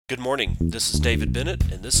Good morning. This is David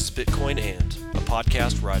Bennett, and this is Bitcoin And, a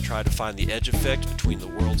podcast where I try to find the edge effect between the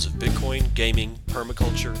worlds of Bitcoin, gaming,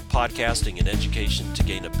 permaculture, podcasting, and education to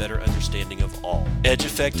gain a better understanding of all. Edge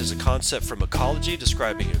effect is a concept from ecology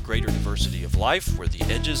describing a greater diversity of life where the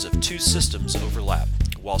edges of two systems overlap.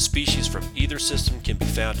 While species from either system can be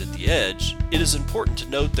found at the edge, it is important to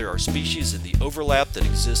note there are species in the overlap that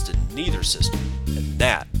exist in neither system, and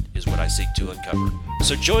that is what I seek to uncover.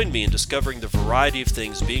 So join me in discovering the variety of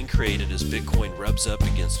things being created as Bitcoin rubs up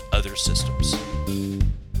against other systems.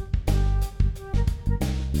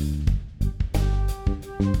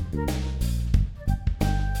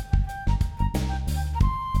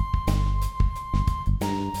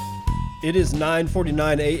 It is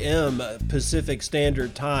 9:49 a.m. Pacific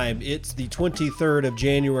Standard Time. It's the 23rd of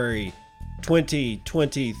January,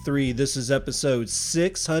 2023. This is episode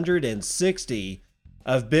 660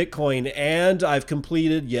 of Bitcoin, and I've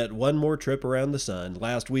completed yet one more trip around the sun.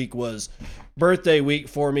 Last week was birthday week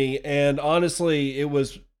for me, and honestly,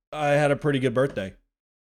 I had a pretty good birthday.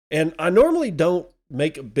 And I normally don't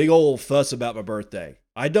make a big old fuss about my birthday.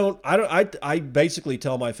 I basically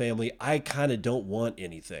tell my family I kind of don't want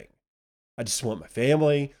anything. I just want my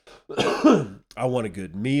family. I want a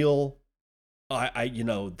good meal.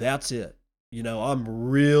 That's it. I'm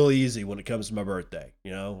real easy when it comes to my birthday.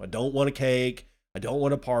 I don't want a cake. I don't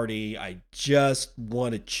want a party. I just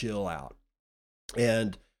want to chill out.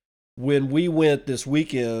 And when we went this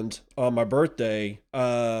weekend on my birthday,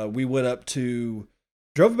 we drove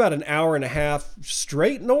about an hour and a half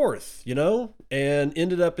straight north, and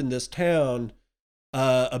ended up in this town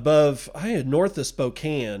north of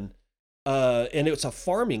Spokane. And it's a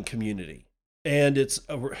farming community, and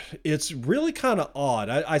it's really kind of odd.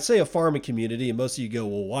 I say a farming community, and most of you go,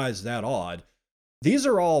 well, why is that odd? These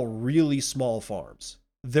are all really small farms.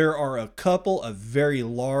 There are a couple of very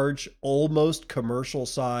large, almost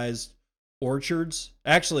commercial-sized orchards.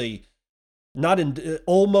 Actually,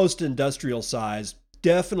 almost industrial sized,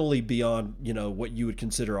 definitely beyond, what you would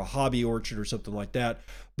consider a hobby orchard or something like that.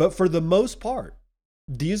 But for the most part,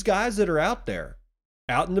 these guys that are out there,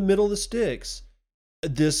 out in the middle of the sticks,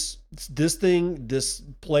 this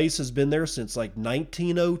place has been there since like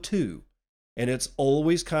 1902. And it's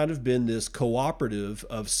always kind of been this cooperative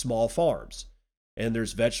of small farms. And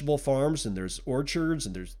there's vegetable farms, and there's orchards,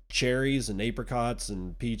 and there's cherries and apricots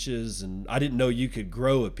and peaches. And I didn't know you could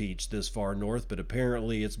grow a peach this far north, but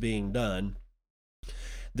apparently it's being done.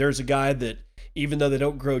 There's a guy that, even though they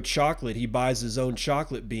don't grow chocolate, he buys his own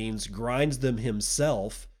chocolate beans, grinds them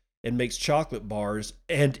himself, and makes chocolate bars,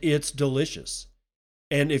 and it's delicious.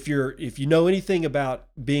 And if you know anything about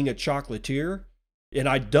being a chocolatier, and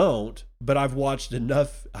I don't, but I've watched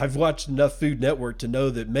enough Food Network to know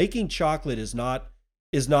that making chocolate is not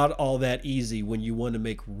all that easy when you want to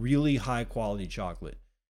make really high quality chocolate.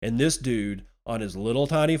 And this dude on his little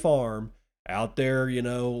tiny farm out there,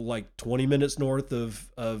 like 20 minutes north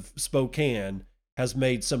of Spokane, has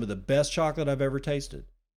made some of the best chocolate I've ever tasted.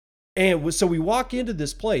 And so we walk into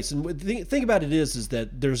this place, and the thing about it is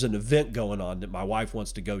that there's an event going on that my wife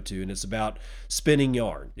wants to go to, and it's about spinning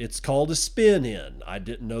yarn. It's called a spin-in. I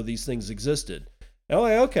didn't know these things existed. And I'm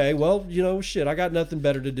like, okay, well, shit, I got nothing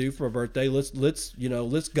better to do for my birthday. Let's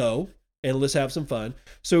go and let's have some fun.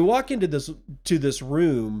 So we walk into this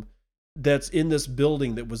room that's in this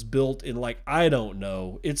building that was built in, like, I don't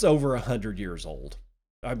know, it's over 100 years old.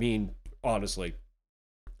 I mean, honestly.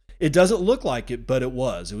 It doesn't look like it, but it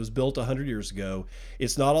was. It was built 100 years ago.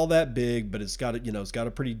 It's not all that big, but it's got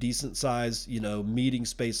a pretty decent size, meeting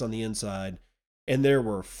space on the inside. And there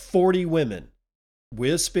were 40 women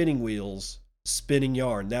with spinning wheels spinning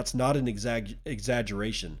yarn. That's not an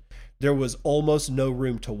exaggeration. There was almost no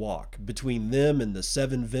room to walk between them and the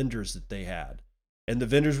 7 vendors that they had. And the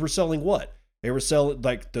vendors were selling what? They were selling,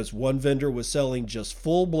 like, this one vendor was selling just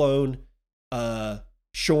full-blown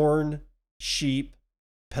shorn sheep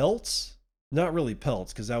pelts. Not really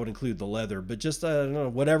pelts, because that would include the leather, but just, I don't know,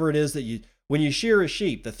 whatever it is that when you shear a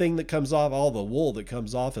sheep, the thing that comes off, all the wool that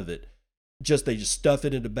comes off of it, they just stuff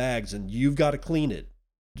it into bags, and you've got to clean it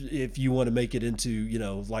if you want to make it into,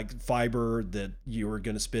 like fiber that you are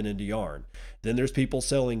going to spin into yarn. Then there's people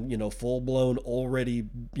selling, full-blown, already,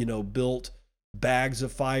 built bags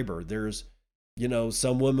of fiber. There's,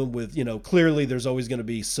 some women with, clearly there's always going to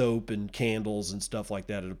be soap and candles and stuff like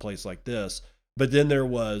that at a place like this. But then there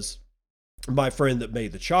was my friend that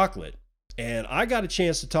made the chocolate, and I got a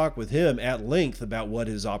chance to talk with him at length about what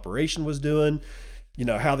his operation was doing,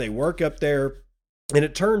 how they work up there. And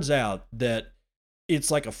it turns out that it's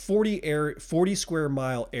like a 40 square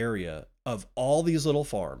mile area of all these little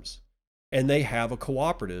farms, and they have a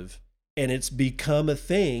cooperative, and it's become a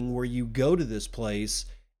thing where you go to this place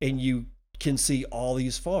and you can see all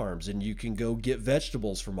these farms, and you can go get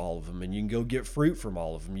vegetables from all of them, and you can go get fruit from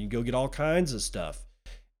all of them. You can go get all kinds of stuff.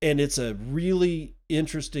 And it's a really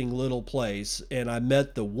interesting little place. And I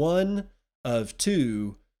met the one of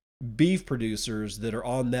two beef producers that are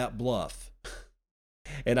on that bluff.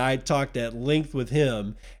 And I talked at length with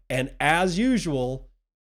him. And as usual,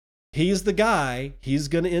 he's the guy, he's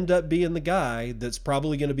going to end up being the guy that's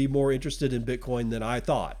probably going to be more interested in Bitcoin than I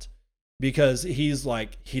thought. Because he's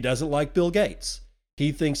like, he doesn't like Bill Gates.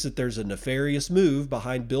 He thinks that there's a nefarious move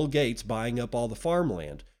behind Bill Gates buying up all the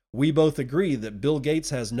farmland. We both agree that Bill Gates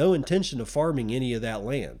has no intention of farming any of that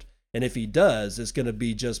land. And if he does, it's going to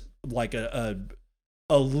be just like a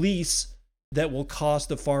lease that will cost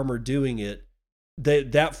the farmer doing it.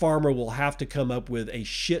 That farmer will have to come up with a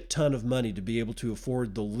shit ton of money to be able to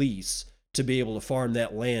afford the lease to be able to farm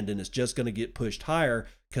that land. And it's just going to get pushed higher,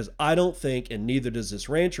 because I don't think, and neither does this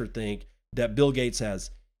rancher think, that Bill Gates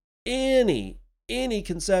has any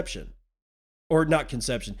conception, or not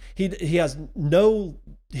conception. He doesn't want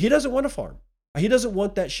to farm. He doesn't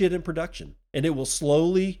want that shit in production, and it will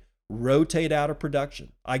slowly rotate out of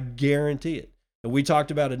production. I guarantee it. And we talked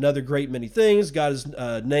about another great many things, got his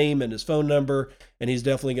name and his phone number, and he's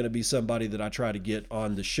definitely going to be somebody that I try to get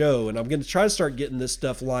on the show. And I'm going to try to start getting this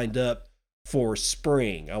stuff lined up for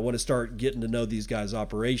spring. I want to start getting to know these guys'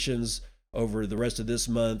 operations over the rest of this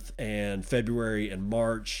month and February and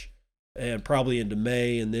March, and probably into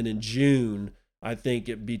May. And then in June, I think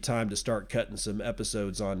it'd be time to start cutting some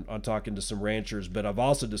episodes on talking to some ranchers. But I've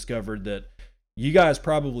also discovered that you guys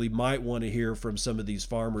probably might want to hear from some of these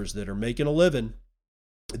farmers that are making a living.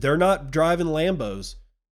 They're not driving Lambos,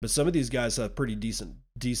 but some of these guys have pretty decent,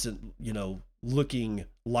 looking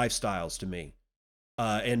lifestyles to me.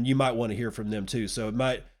 And you might want to hear from them too. So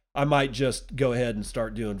I might just go ahead and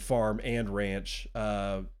start doing farm and ranch,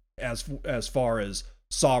 as far as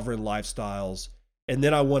sovereign lifestyles. And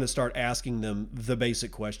then I want to start asking them the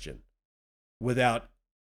basic question without,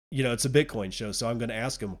 it's a Bitcoin show. So I'm going to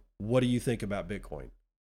ask them, what do you think about Bitcoin?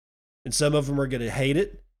 And some of them are going to hate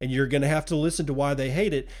it, and you're going to have to listen to why they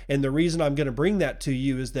hate it. And the reason I'm going to bring that to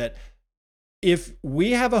you is that if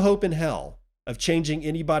we have a hope in hell of changing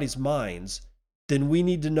anybody's minds, then we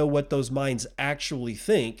need to know what those minds actually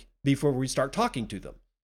think before we start talking to them.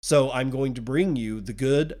 So I'm going to bring you the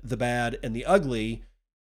good, the bad, and the ugly.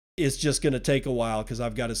 It's just going to take a while, because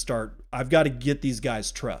I've got to get these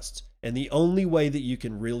guys' trust. And the only way that you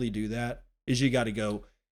can really do that is you got to go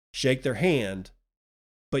shake their hand,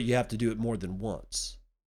 but you have to do it more than once.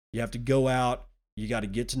 You have to go out, you got to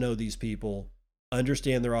get to know these people,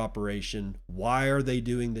 understand their operation. Why are they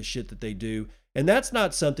doing the shit that they do? And that's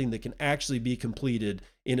not something that can actually be completed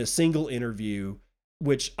in a single interview,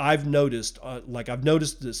 which I've noticed. I've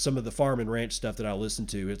noticed that some of the farm and ranch stuff that I listen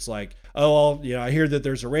to, it's like, I hear that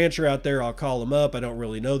there's a rancher out there. I'll call him up. I don't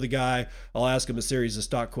really know the guy. I'll ask him a series of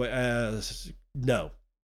stock questions. No,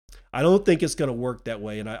 I don't think it's going to work that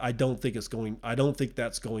way. And I don't think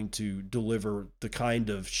that's going to deliver the kind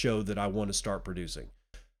of show that I want to start producing.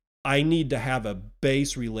 I need to have a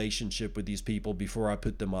base relationship with these people before I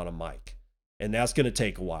put them on a mic. And that's going to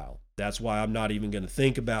take a while. That's why I'm not even going to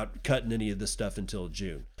think about cutting any of this stuff until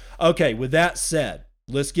June. Okay, with that said,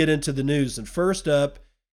 let's get into the news. And first up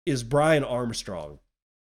is Brian Armstrong.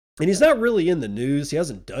 And he's not really in the news. He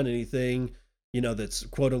hasn't done anything, that's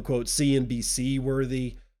quote unquote CNBC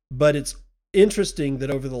worthy. But it's interesting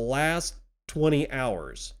that over the last 20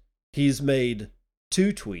 hours, he's made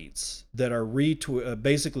 2 tweets that are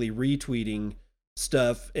basically retweeting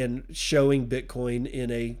stuff and showing Bitcoin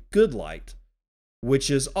in a good light,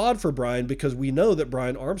 which is odd for Brian, because we know that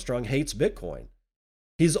Brian Armstrong hates Bitcoin.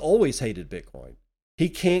 He's always hated Bitcoin. He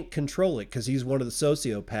can't control it because he's one of the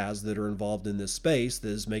sociopaths that are involved in this space that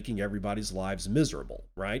is making everybody's lives miserable,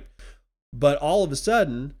 right? But all of a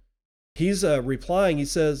sudden, he's replying. He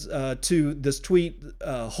says to this tweet,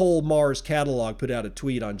 Whole Mars Catalog put out a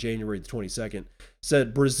tweet on January the 22nd,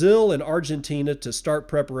 said Brazil and Argentina to start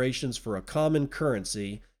preparations for a common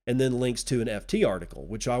currency, and then links to an FT article,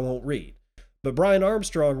 which I won't read. But Brian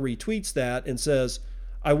Armstrong retweets that and says,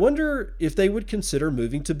 I wonder if they would consider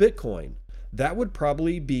moving to Bitcoin. That would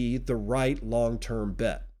probably be the right long-term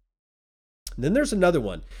bet. And then there's another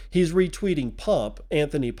one. He's retweeting Pomp,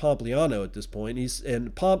 Anthony Pompliano at this point.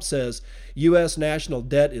 And Pomp says, U.S. national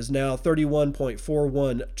debt is now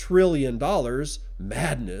 $31.41 trillion.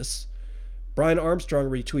 Madness. Brian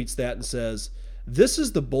Armstrong retweets that and says, this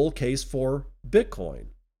is the bull case for Bitcoin.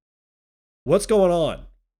 What's going on?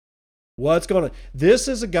 What's going on? This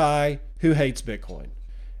is a guy who hates Bitcoin.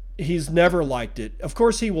 He's never liked it. Of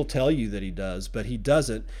course, he will tell you that he does, but he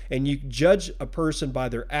doesn't. And you judge a person by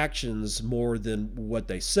their actions more than what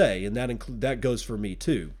they say, and that goes for me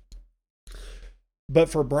too. But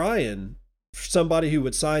for Brian, somebody who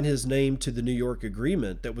would sign his name to the New York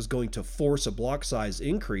agreement that was going to force a block size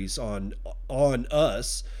increase on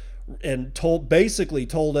us, and basically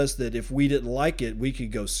told us that if we didn't like it, we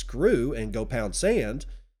could go screw and go pound sand.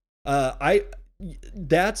 I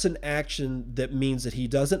That's an action that means that he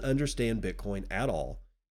doesn't understand Bitcoin at all.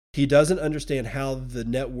 He doesn't understand how the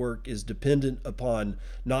network is dependent upon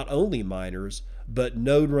not only miners, but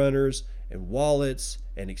node runners and wallets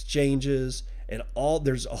and exchanges and all.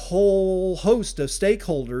 There's a whole host of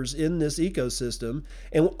stakeholders in this ecosystem,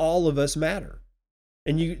 and all of us matter.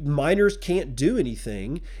 And miners can't do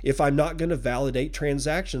anything if I'm not going to validate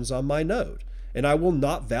transactions on my node. And I will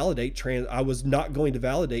not validate I was not going to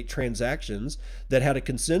validate transactions that had a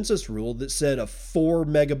consensus rule that said a 4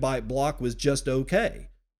 megabyte block was just okay.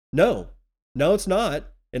 No, it's not.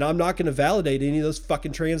 And I'm not going to validate any of those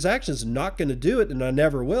fucking transactions. I'm not going to do it, and I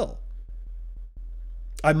never will.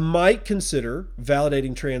 I might consider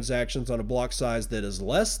validating transactions on a block size that is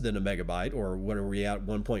less than a megabyte, or what are we at,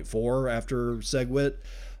 1.4 after SegWit?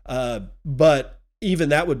 But even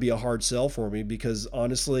that would be a hard sell for me, because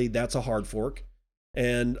honestly, that's a hard fork.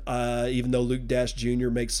 And even though Luke Dash Jr.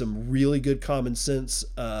 makes some really good common sense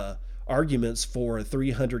arguments for a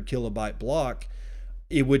 300 kilobyte block,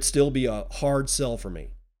 it would still be a hard sell for me.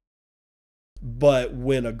 But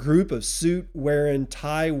when a group of suit-wearing,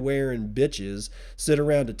 tie-wearing bitches sit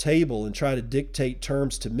around a table and try to dictate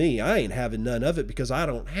terms to me, I ain't having none of it, because I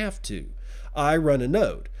don't have to. I run a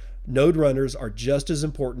node. Node runners are just as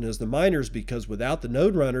important as the miners, because without the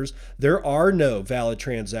node runners, there are no valid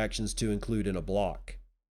transactions to include in a block.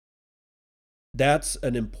 That's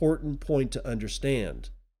an important point to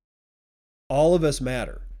understand. All of us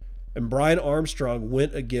matter. And Brian Armstrong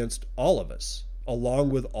went against all of us, along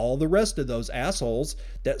with all the rest of those assholes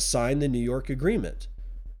that signed the New York agreement.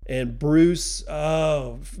 And Bruce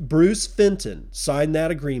Fenton signed that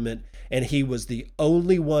agreement, and he was the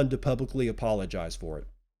only one to publicly apologize for it.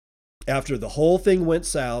 After the whole thing went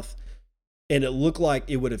south, and it looked like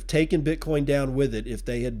it would have taken Bitcoin down with it if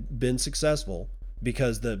they had been successful,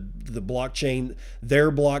 because the blockchain,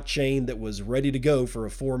 their blockchain that was ready to go for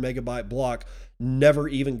a 4 megabyte block, never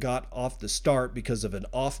even got off the start because of an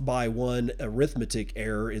off by one arithmetic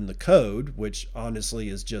error in the code, which honestly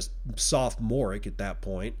is just sophomoric at that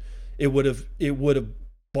point. It would have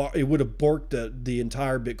borked the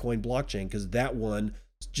entire Bitcoin blockchain, because that one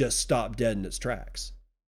just stopped dead in its tracks.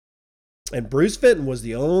 And Bruce Fenton was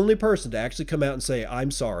the only person to actually come out and say,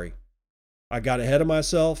 I'm sorry. I got ahead of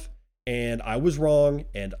myself, and I was wrong,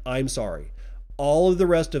 and I'm sorry. All of the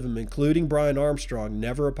rest of them, including Brian Armstrong,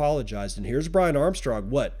 never apologized. And here's Brian Armstrong,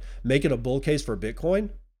 making a bull case for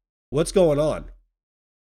Bitcoin? What's going on?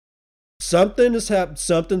 Something has happened.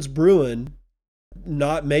 Something's brewing.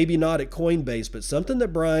 Maybe not at Coinbase, but something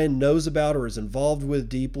that Brian knows about or is involved with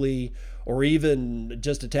deeply, or even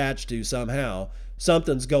just attached to somehow.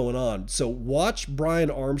 Something's going on. So watch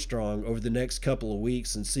Brian Armstrong over the next couple of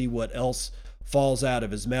weeks and see what else falls out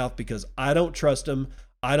of his mouth, because I don't trust him.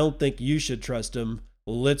 I don't think you should trust him.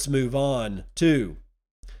 Let's move on to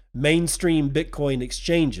mainstream Bitcoin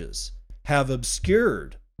exchanges have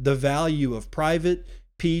obscured the value of private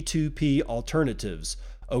P2P alternatives.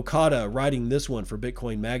 Okada writing this one for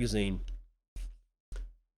Bitcoin Magazine.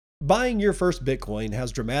 Buying your first Bitcoin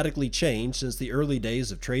has dramatically changed since the early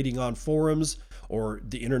days of trading on forums or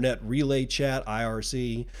the Internet Relay Chat,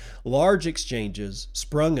 IRC. Large exchanges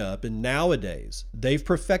sprung up, and nowadays they've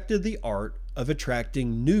perfected the art of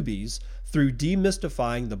attracting newbies through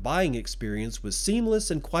demystifying the buying experience with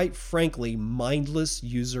seamless and, quite frankly, mindless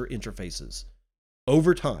user interfaces.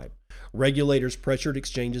 Over time, regulators pressured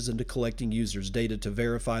exchanges into collecting users' data to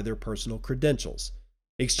verify their personal credentials.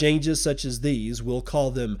 Exchanges such as these, we'll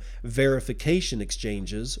call them verification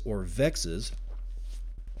exchanges or VEXs,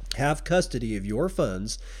 have custody of your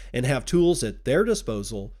funds and have tools at their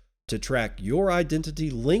disposal to track your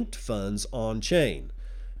identity-linked funds on-chain.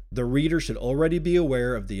 The reader should already be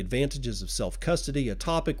aware of the advantages of self-custody, a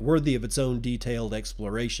topic worthy of its own detailed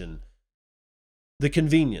exploration. The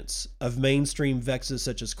convenience of mainstream VEXs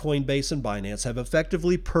such as Coinbase and Binance have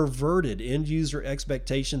effectively perverted end-user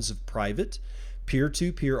expectations of private,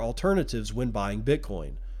 peer-to-peer alternatives when buying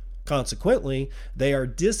Bitcoin. Consequently, they are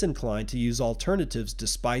disinclined to use alternatives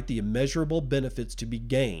despite the immeasurable benefits to be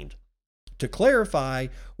gained. To clarify,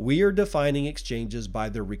 we are defining exchanges by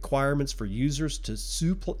their requirements for users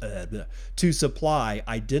to supply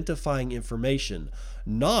identifying information,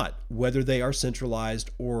 not whether they are centralized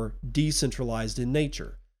or decentralized in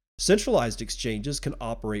nature. Centralized exchanges can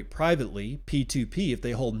operate privately, P2P, if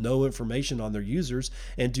they hold no information on their users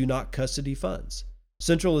and do not custody funds.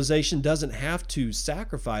 Centralization doesn't have to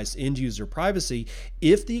sacrifice end user privacy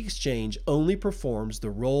if the exchange only performs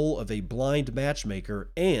the role of a blind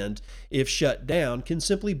matchmaker and, if shut down, can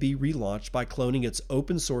simply be relaunched by cloning its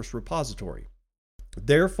open source repository.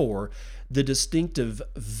 Therefore, the distinctive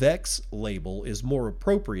VEX label is more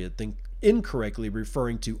appropriate than incorrectly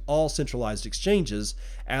referring to all centralized exchanges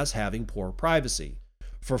as having poor privacy.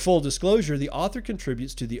 For full disclosure, the author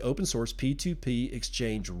contributes to the open source P2P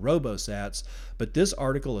exchange RoboSats, but this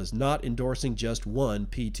article is not endorsing just one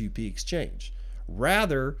P2P exchange.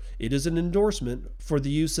 Rather, it is an endorsement for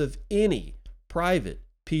the use of any private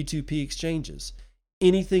P2P exchanges.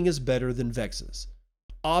 Anything is better than VEXes.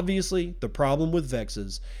 Obviously, the problem with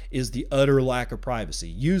VEXes is the utter lack of privacy.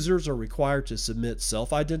 Users are required to submit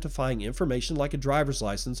self-identifying information like a driver's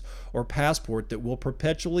license or passport that will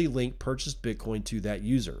perpetually link purchased Bitcoin to that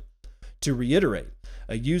user. To reiterate,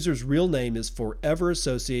 a user's real name is forever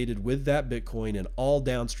associated with that Bitcoin in all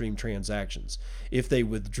downstream transactions. If they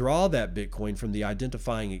withdraw that Bitcoin from the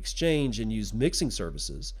identifying exchange and use mixing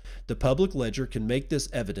services, the public ledger can make this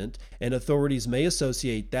evident, and authorities may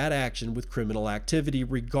associate that action with criminal activity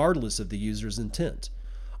regardless of the user's intent.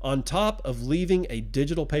 On top of leaving a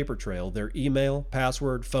digital paper trail, their email,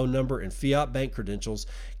 password, phone number, and fiat bank credentials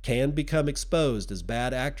can become exposed as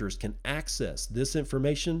bad actors can access this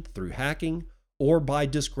information through hacking or by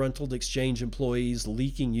disgruntled exchange employees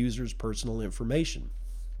leaking users' personal information.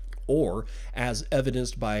 Or, as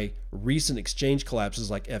evidenced by recent exchange collapses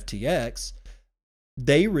like FTX,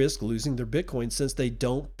 they risk losing their Bitcoin since they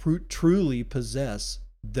don't truly possess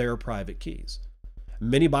their private keys.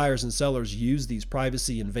 Many buyers and sellers use these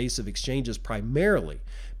privacy-invasive exchanges primarily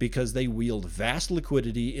because they wield vast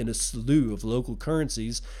liquidity in a slew of local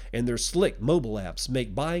currencies, and their slick mobile apps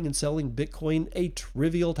make buying and selling Bitcoin a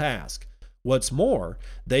trivial task. What's more,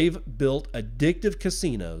 they've built addictive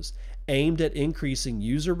casinos aimed at increasing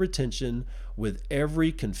user retention with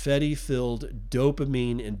every confetti-filled,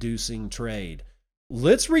 dopamine-inducing trade.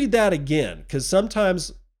 Let's read that again, because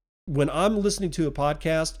sometimes when I'm listening to a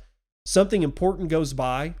podcast, something important goes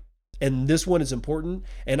by, and this one is important,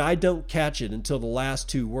 and I don't catch it until the last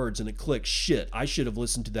two words, and it clicks, shit, I should have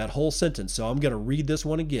listened to that whole sentence, so I'm going to read this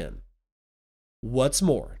one again. What's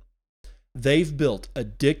more, they've built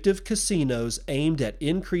addictive casinos aimed at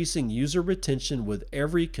increasing user retention with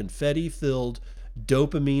every confetti-filled,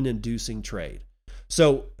 dopamine-inducing trade.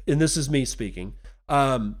 So, and this is me speaking,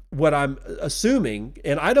 what I'm assuming,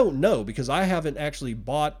 and I don't know because I haven't actually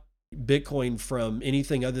bought Bitcoin from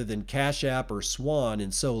anything other than Cash App or Swan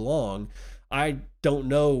in so long, I don't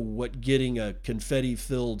know what getting a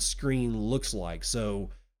confetti-filled screen looks like.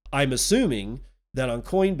 So I'm assuming that on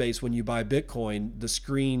Coinbase, when you buy Bitcoin, the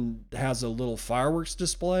screen has a little fireworks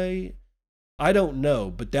display. I don't know,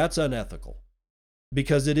 but that's unethical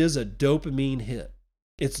because it is a dopamine hit.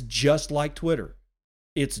 It's just like Twitter.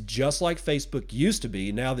 It's just like Facebook used to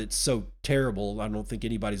be. Now that it's so terrible, I don't think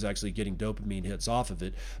anybody's actually getting dopamine hits off of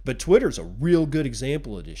it. But Twitter's a real good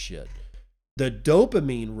example of this shit. The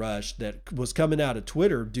dopamine rush that was coming out of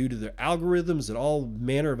Twitter due to their algorithms and all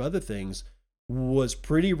manner of other things was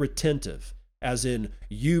pretty retentive, as in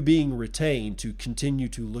you being retained to continue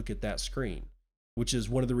to look at that screen, which is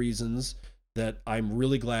one of the reasons that I'm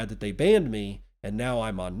really glad that they banned me and now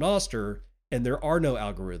I'm on Nostr. And there are no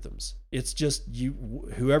algorithms. It's just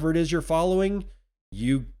you, whoever it is you're following,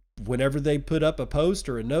 you, whenever they put up a post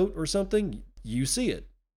or a note or something, you see it.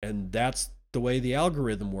 And that's the way the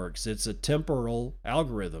algorithm works. It's a temporal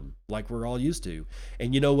algorithm like we're all used to.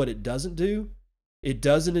 And you know what it doesn't do? It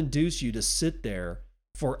doesn't induce you to sit there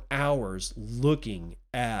for hours looking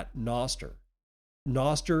at Nostr.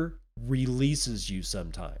 Nostr releases you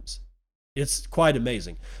sometimes. It's quite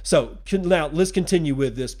amazing. So now let's continue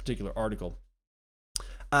with this particular article.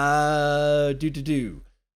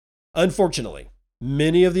 Unfortunately,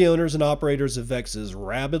 many of the owners and operators of VEXes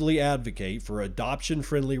rapidly advocate for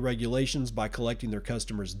adoption-friendly regulations by collecting their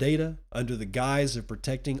customers' data under the guise of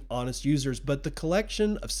protecting honest users, but the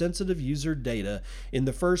collection of sensitive user data in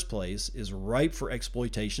the first place is ripe for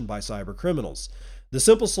exploitation by cyber criminals. The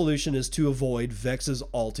simple solution is to avoid VEXes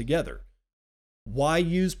altogether. Why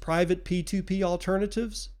use private P2P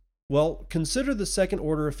alternatives? Well, consider the second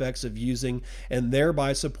order effects of using and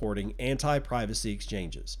thereby supporting anti-privacy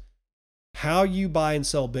exchanges. How you buy and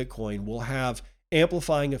sell Bitcoin will have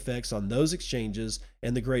amplifying effects on those exchanges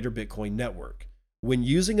and the greater Bitcoin network. When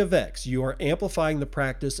using a VEX, you are amplifying the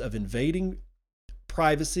practice of invading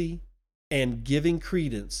privacy and giving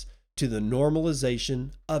credence to the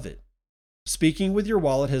normalization of it. Speaking with your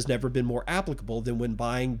wallet has never been more applicable than when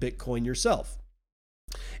buying Bitcoin yourself.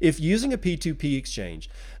 If using a P2P exchange,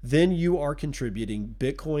 then you are contributing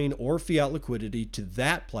Bitcoin or fiat liquidity to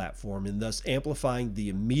that platform and thus amplifying the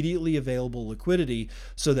immediately available liquidity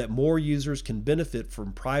so that more users can benefit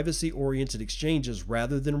from privacy oriented exchanges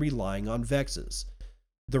rather than relying on VEXs.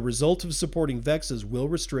 The result of supporting VEXs will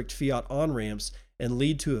restrict fiat on ramps and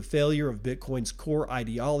lead to a failure of Bitcoin's core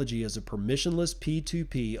ideology as a permissionless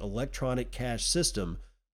P2P electronic cash system.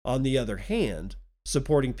 On the other hand,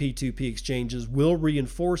 supporting P2P exchanges will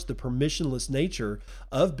reinforce the permissionless nature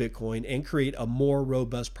of Bitcoin and create a more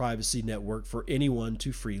robust privacy network for anyone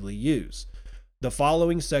to freely use. The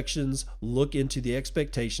following sections look into the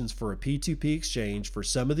expectations for a P2P exchange for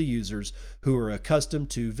some of the users who are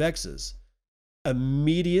accustomed to VEXs.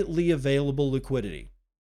 Immediately available liquidity.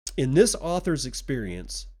 In this author's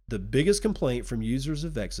experience, the biggest complaint from users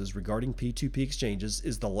of VEXs regarding P2P exchanges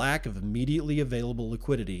is the lack of immediately available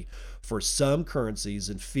liquidity for some currencies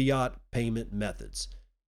and fiat payment methods.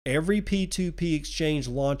 Every P2P exchange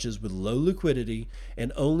launches with low liquidity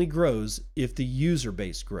and only grows if the user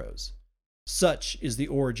base grows. Such is the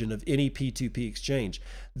origin of any P2P exchange.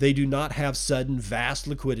 They do not have sudden, vast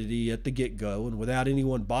liquidity at the get-go, and without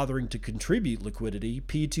anyone bothering to contribute liquidity,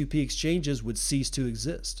 P2P exchanges would cease to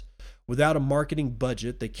exist. Without a marketing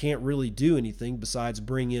budget, they can't really do anything besides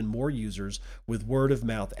bring in more users with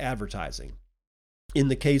word-of-mouth advertising. In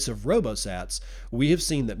the case of RoboSats, we have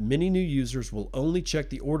seen that many new users will only check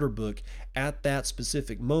the order book at that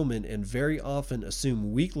specific moment and very often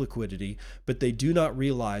assume weak liquidity, but they do not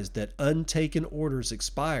realize that untaken orders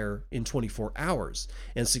expire in 24 hours,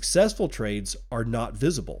 and successful trades are not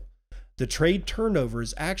visible. The trade turnover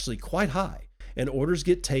is actually quite high, and orders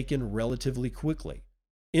get taken relatively quickly.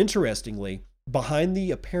 Interestingly, behind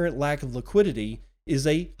the apparent lack of liquidity is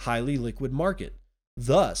a highly liquid market.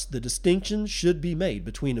 Thus, the distinction should be made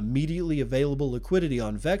between immediately available liquidity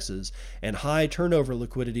on VEXs and high turnover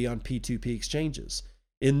liquidity on P2P exchanges.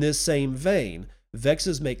 In this same vein,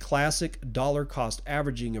 VEXs make classic dollar cost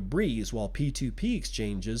averaging a breeze, while P2P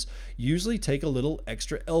exchanges usually take a little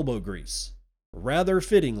extra elbow grease. Rather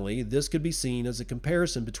fittingly, this could be seen as a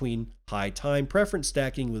comparison between high time preference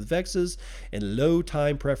stacking with VEXs and low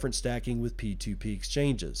time preference stacking with P2P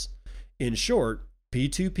exchanges. In short,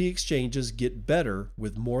 P2P exchanges get better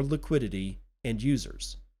with more liquidity and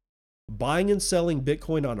users. Buying and selling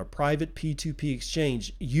Bitcoin on a private P2P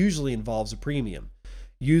exchange usually involves a premium.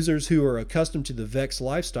 Users who are accustomed to the VEX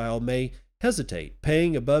lifestyle may hesitate,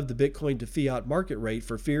 paying above the Bitcoin to fiat market rate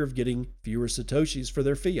for fear of getting fewer Satoshis for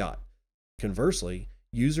their fiat. Conversely,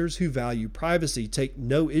 users who value privacy take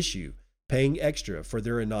no issue paying extra for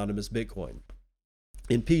their anonymous Bitcoin.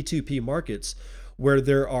 In P2P markets, where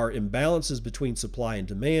there are imbalances between supply and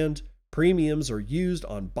demand, premiums are used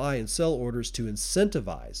on buy and sell orders to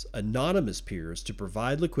incentivize anonymous peers to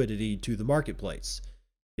provide liquidity to the marketplace.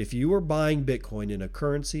 If you are buying Bitcoin in a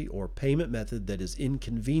currency or payment method that is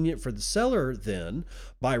inconvenient for the seller, then,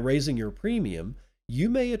 by raising your premium, you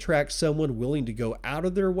may attract someone willing to go out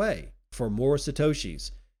of their way for more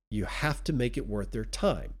Satoshis. You have to make it worth their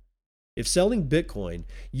time. If selling Bitcoin,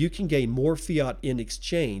 you can gain more fiat in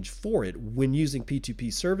exchange for it when using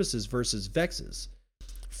P2P services versus VEXs.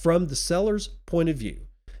 From the seller's point of view,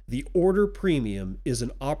 the order premium is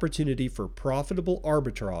an opportunity for profitable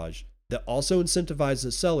arbitrage that also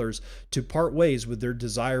incentivizes sellers to part ways with their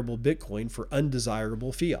desirable Bitcoin for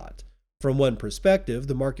undesirable fiat. From one perspective,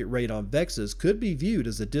 the market rate on VEXs could be viewed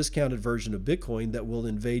as a discounted version of Bitcoin that will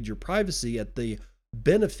invade your privacy at the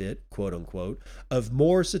benefit, quote unquote, of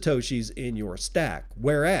more Satoshis in your stack,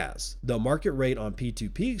 whereas the market rate on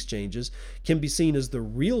P2P exchanges can be seen as the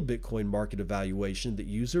real Bitcoin market evaluation that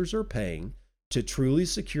users are paying to truly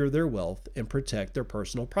secure their wealth and protect their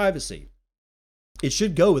personal privacy. It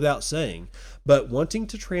should go without saying, but wanting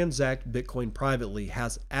to transact Bitcoin privately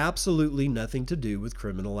has absolutely nothing to do with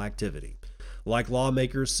criminal activity, like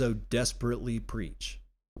lawmakers so desperately preach.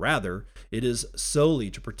 Rather, it is solely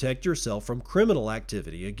to protect yourself from criminal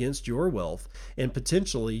activity against your wealth and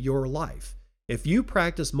potentially your life. If you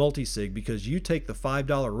practice multisig because you take the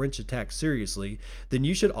 $5 wrench attack seriously, then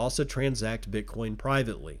you should also transact Bitcoin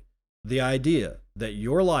privately. The idea that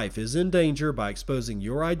your life is in danger by exposing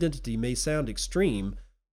your identity may sound extreme,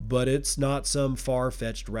 but it's not some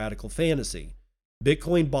far-fetched radical fantasy.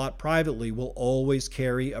 Bitcoin bought privately will always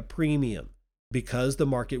carry a premium, because the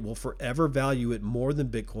market will forever value it more than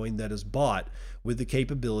Bitcoin that is bought with the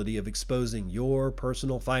capability of exposing your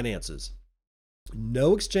personal finances.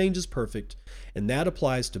 No exchange is perfect, and that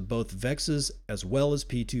applies to both VEXs as well as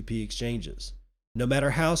P2P exchanges. No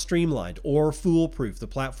matter how streamlined or foolproof the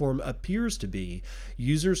platform appears to be,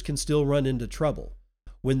 users can still run into trouble.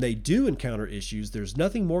 When they do encounter issues, there's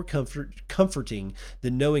nothing more comforting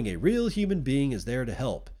than knowing a real human being is there to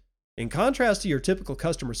help. In contrast to your typical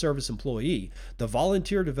customer service employee, the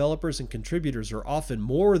volunteer developers and contributors are often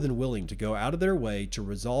more than willing to go out of their way to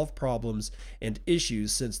resolve problems and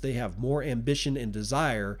issues since they have more ambition and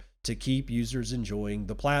desire to keep users enjoying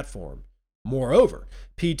the platform. Moreover,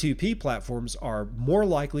 P2P platforms are more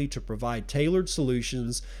likely to provide tailored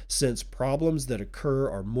solutions since problems that occur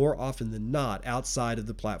are more often than not outside of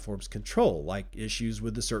the platform's control, like issues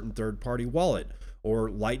with a certain third-party wallet or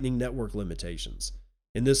Lightning Network limitations.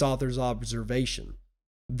 In this author's observation,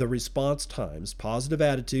 the response times, positive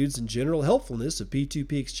attitudes, and general helpfulness of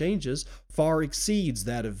P2P exchanges far exceeds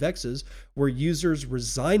that of Vex's, where users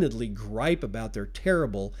resignedly gripe about their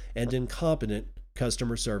terrible and incompetent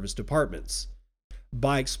customer service departments.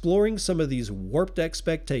 By exploring some of these warped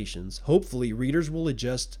expectations, hopefully readers will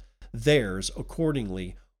adjust theirs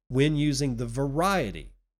accordingly when using the variety,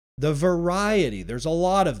 there's a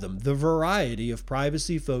lot of them, the variety of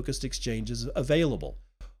privacy-focused exchanges available.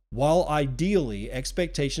 While ideally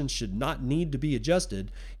expectations should not need to be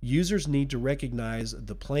adjusted, users need to recognize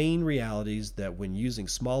the plain realities that when using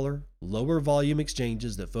smaller, lower volume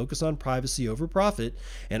exchanges that focus on privacy over profit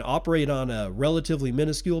and operate on a relatively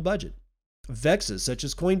minuscule budget. Vexes such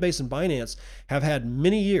as Coinbase and Binance have had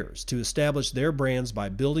many years to establish their brands by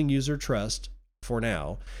building user trust, for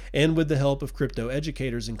now, and with the help of crypto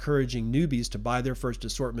educators encouraging newbies to buy their first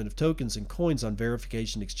assortment of tokens and coins on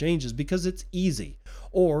verification exchanges because it's easy,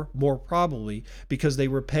 or more probably because they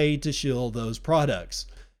were paid to shill those products.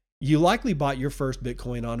 You likely bought your first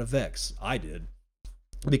Bitcoin on a Vex. I did.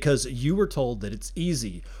 Because you were told that it's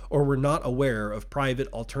easy or were not aware of private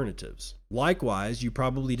alternatives. Likewise, you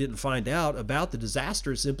probably didn't find out about the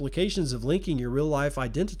disastrous implications of linking your real-life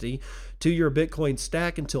identity to your Bitcoin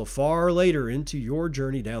stack until far later into your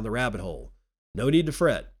journey down the rabbit hole. No need to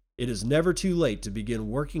fret. It is never too late to begin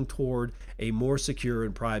working toward a more secure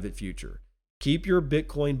and private future. Keep your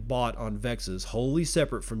Bitcoin bought on Vexes wholly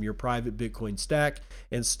separate from your private Bitcoin stack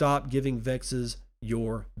and stop giving Vexes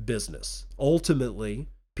your business. Ultimately,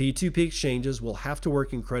 P2P exchanges will have to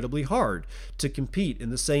work incredibly hard to compete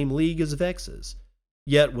in the same league as Vexes.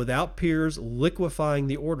 Yet, without peers liquefying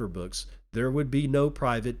the order books, there would be no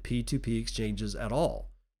private P2P exchanges at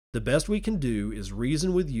all. The best we can do is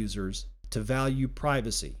reason with users to value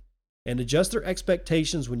privacy and adjust their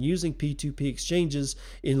expectations when using P2P exchanges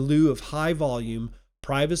in lieu of high volume,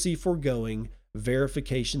 privacy foregoing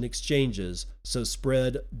verification exchanges. So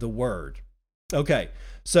spread the word. Okay,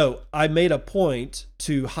 so I made a point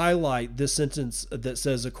to highlight this sentence that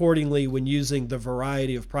says, accordingly, when using the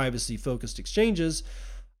variety of privacy-focused exchanges,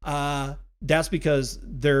 that's because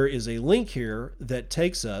there is a link here that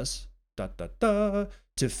takes us to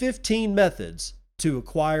 15 methods to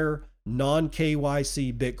acquire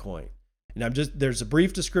non-KYC Bitcoin. And there's a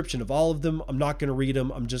brief description of all of them. I'm not going to read them.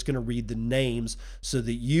 I'm just going to read the names so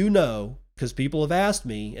that you know, because people have asked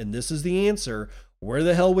me, and this is the answer, where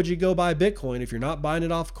the hell would you go buy Bitcoin if you're not buying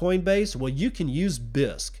it off Coinbase? Well, you can use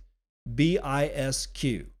Bisq,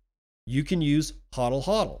 B-I-S-Q. You can use HODL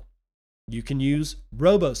HODL. You can use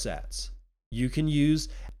RoboSats. You can use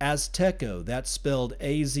Azteco. That's spelled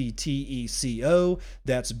A-Z-T-E-C-O.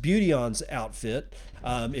 That's Beautyon's outfit.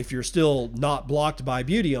 If you're still not blocked by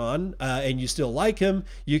Beautyon and you still like him,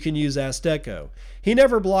 you can use Azteco. He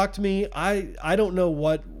never blocked me. I don't know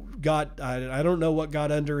what I don't know what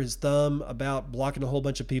got under his thumb about blocking a whole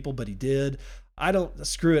bunch of people, but he did.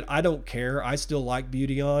 Screw it. I don't care. I still like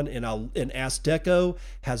Beautyon, and Azteco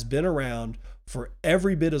has been around for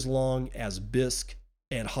every bit as long as Bisq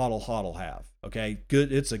and HODL HODL have. Okay,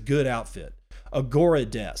 good. It's a good outfit.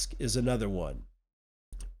 Agoradesk is another one.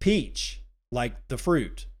 Peach, like the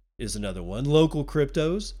fruit, is another one. Local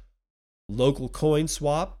Cryptos, Local Coin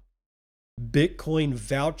Swap, Bitcoin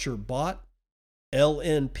Voucher Bot,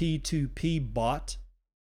 LNP2P Bot,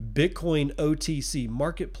 Bitcoin OTC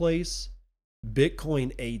Marketplace,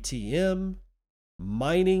 Bitcoin ATM,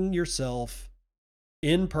 Mining Yourself,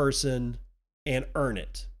 In Person, and Earn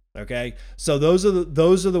It. Okay, so those are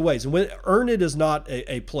the ways. And when Earn It is not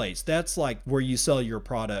a place, that's like where you sell your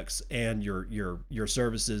products and your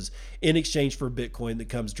services in exchange for Bitcoin that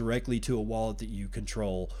comes directly to a wallet that you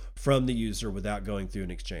control from the user without going through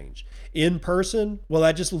an exchange. In person, well,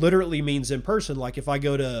 that just literally means in person. Like if I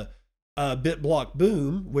go to BitBlock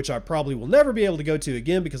Boom, which I probably will never be able to go to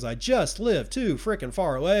again because I just live too freaking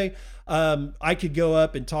far away, I could go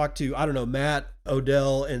up and talk to, I don't know, Matt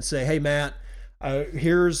Odell and say, hey, Matt,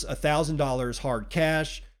 here's $1,000 hard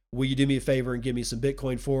cash. will you do me a favor and give me some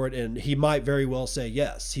Bitcoin for it? And he might very well say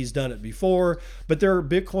yes. He's done it before, but there are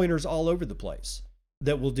Bitcoiners all over the place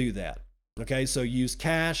that will do that. Okay, so use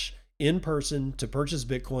cash in person to purchase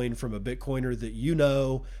Bitcoin from a Bitcoiner that you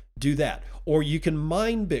know. Do that. Or you can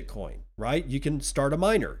mine Bitcoin, right? You can start a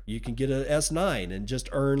miner. You can get a S9 and just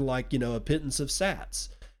earn like, a pittance of sats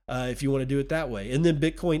if you want to do it that way. And then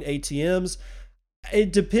Bitcoin ATMs,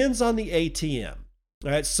 it depends on the ATM.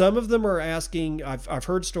 All right, some of them are asking, I've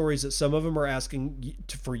heard stories that some of them are asking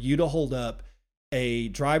for you to hold up a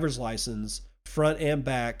driver's license front and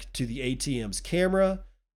back to the ATM's camera.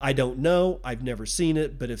 I don't know. I've never seen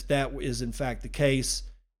it, but if that is in fact the case,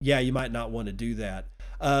 yeah, you might not want to do that.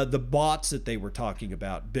 The bots that they were talking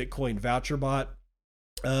about, Bitcoin voucher bot,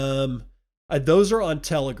 those are on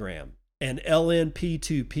Telegram, and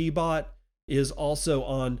LNP2P bot is also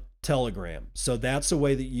on Telegram. So that's a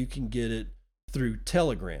way that you can get it through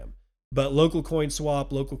Telegram. But Local Coin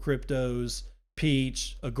Swap, Local Cryptos,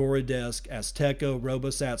 Peach, Agoradesk, Azteco,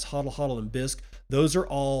 Robosats, Hodl Hodl, and Bisq, those are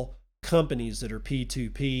all companies that are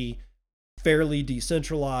P2P, fairly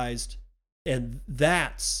decentralized, and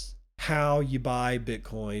that's how you buy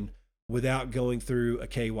Bitcoin without going through a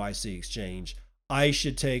KYC exchange. I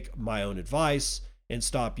should take my own advice and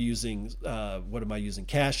stop using, what am I using?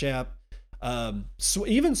 Cash App. So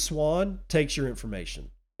even Swan takes your information.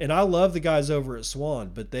 And I love the guys over at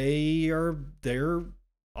Swan, but they're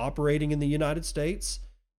operating in the United States.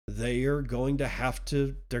 They're going to have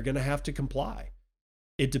to comply.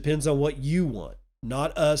 It depends on what you want,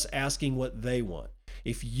 not us asking what they want.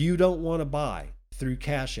 If you don't want to buy through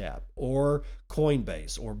Cash App or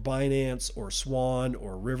Coinbase or Binance or Swan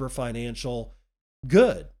or River Financial,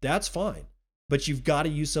 good, that's fine. But you've got to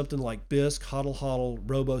use something like Bisq, Hodl Hodl,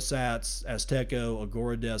 Robosats, Azteco,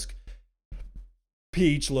 Agoradesk,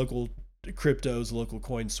 Peach, Local Cryptos, Local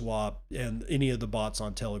Coin Swap, and any of the bots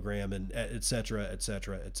on Telegram, and et cetera, et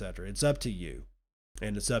cetera, et cetera. It's up to you,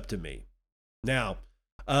 and it's up to me. Now,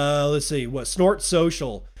 let's see, Snort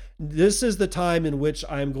Social. This is the time in which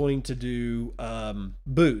I'm going to do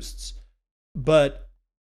boosts. But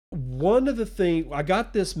one of the things, I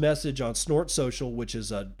got this message on Snort Social, which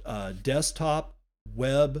is a desktop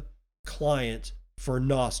web client for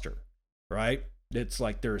Nostr, right? It's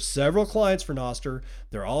like there are several clients for Nostr.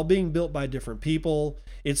 They're all being built by different people.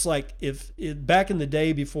 It's like back in the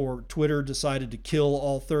day before Twitter decided to kill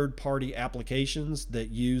all third-party applications that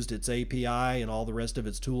used its API and all the rest of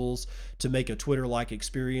its tools to make a Twitter-like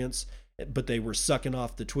experience, but they were sucking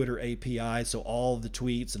off the Twitter API, so all the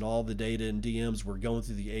tweets and all the data and DMs were going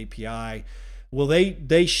through the API. Well,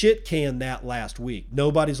 they shit-canned that last week.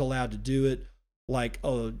 Nobody's allowed to do it. Like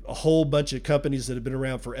a whole bunch of companies that have been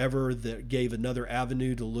around forever that gave another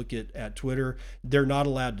avenue to look at Twitter, they're not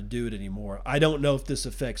allowed to do it anymore. I don't know if this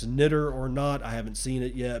affects Knitter or not. I haven't seen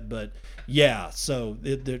it yet, but yeah, so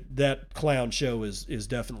that clown show is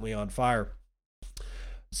definitely on fire.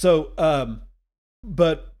 So,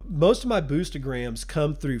 but most of my boostograms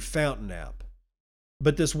come through Fountain app.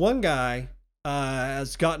 But this one guy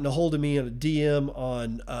has gotten a hold of me in a DM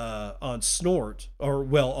on Snort,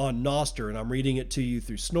 on Nostr, and I'm reading it to you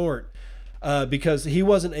through Snort because he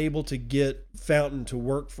wasn't able to get Fountain to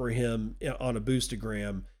work for him on a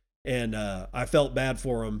boostogram, and I felt bad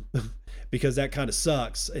for him because that kind of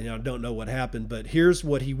sucks, and I don't know what happened. But here's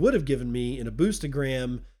what he would have given me in a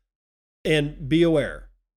boostogram, and be aware,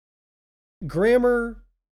 grammar.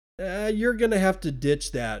 You're gonna have to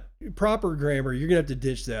ditch that. Proper grammar, you're gonna have to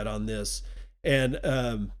ditch that on this.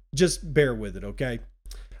 And just bear with it, okay?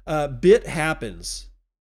 Bit Happens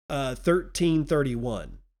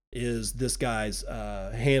 1331 is this guy's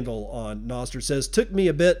handle on Nostr. Says, took me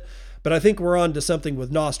a bit, but I think we're on to something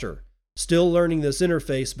with Nostr. Still learning this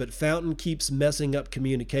interface, but Fountain keeps messing up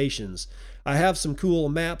communications. I have some cool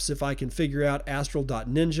maps if I can figure out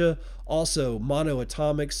Astral.Ninja. Also,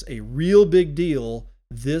 Monoatomics, a real big deal.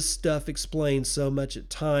 This stuff explains so much at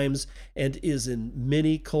times and is in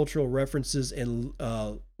many cultural references, and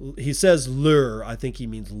he says lure. I think he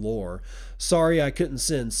means lore. Sorry I couldn't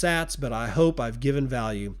send sats, but I hope I've given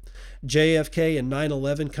value. JFK and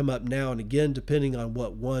 9/11 come up now and again depending on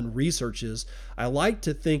what one researches. I like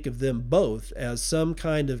to think of them both as some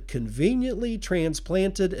kind of conveniently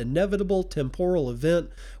transplanted inevitable temporal event,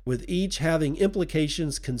 with each having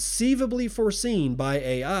implications conceivably foreseen by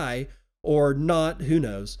AI, or not, who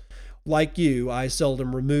knows. Like you, I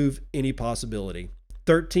seldom remove any possibility.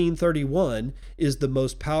 1331 is the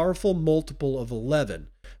most powerful multiple of 11,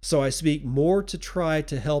 so I speak more to try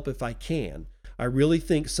to help if I can. I really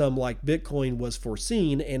think some like Bitcoin was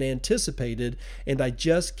foreseen and anticipated, and I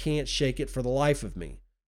just can't shake it for the life of me.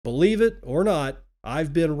 Believe it or not,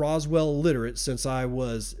 I've been Roswell literate since I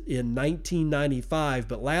was in 1995,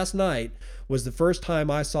 but last night was the first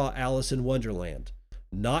time I saw Alice in Wonderland.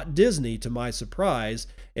 Not Disney, to my surprise,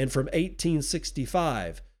 and from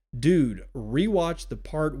 1865. Dude, rewatch the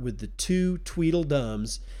part with the two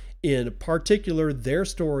Tweedledums, in particular their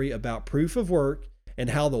story about proof of work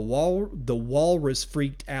and how the walrus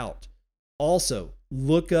freaked out. Also,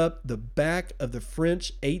 look up the back of the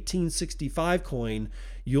French 1865 coin.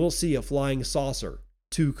 You'll see a flying saucer.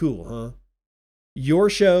 Too cool, huh? Your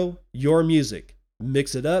show, your music.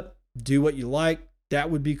 Mix it up, do what you like.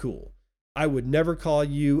 That would be cool. I would never call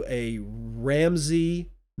you a Ramsey.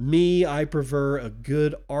 Me, I prefer a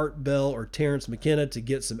good Art Bell or Terrence McKenna to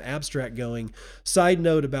get some abstract going. Side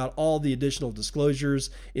note about all the additional disclosures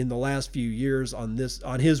in the last few years on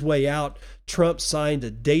his way out, Trump signed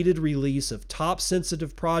a dated release of top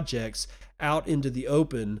sensitive projects out into the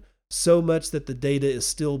open, so much that the data is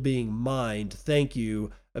still being mined. Thank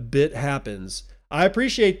you. A bit happens. I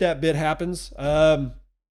appreciate that bit happens.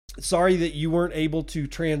 Sorry that you weren't able to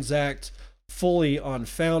transact fully on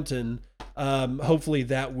Fountain. Hopefully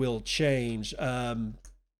that will change.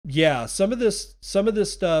 Yeah, some of this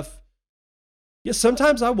stuff. Yeah,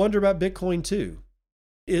 sometimes I wonder about Bitcoin too.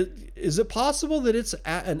 Is it possible that it's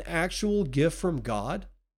an actual gift from God?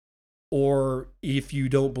 Or if you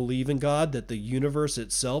don't believe in God, that the universe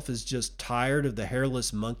itself is just tired of the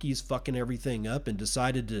hairless monkeys fucking everything up and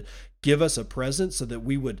decided to give us a present so that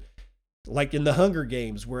we would, like in the Hunger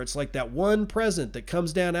Games, where it's like that one present that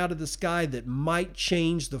comes down out of the sky that might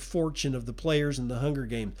change the fortune of the players in the Hunger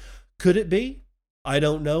Games. Could it be? I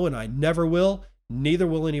don't know, and I never will. Neither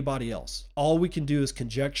will anybody else. All we can do is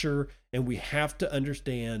conjecture, and we have to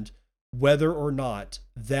understand whether or not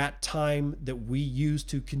that time that we use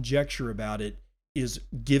to conjecture about it is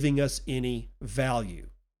giving us any value.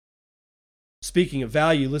 Speaking of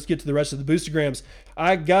value, let's get to the rest of the Boostergrams.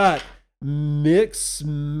 I got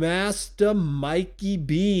Mixmaster Mikey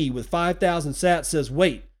B with 5,000 sats says,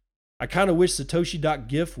 wait, I kind of wish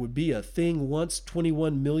Satoshi.gif would be a thing once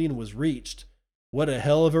 21 million was reached. What a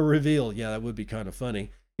hell of a reveal. Yeah, that would be kind of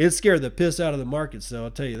funny. It scared the piss out of the market, so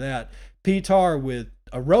I'll tell you that. P-Tar with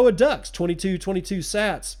a row of ducks, 22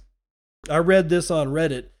 sats. I read this on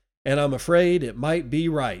Reddit, and I'm afraid it might be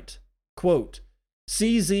right. Quote,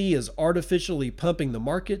 CZ is artificially pumping the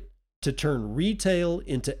market to turn retail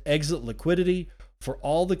into exit liquidity for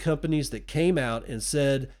all the companies that came out and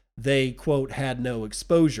said they, quote, had no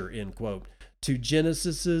exposure, end quote, to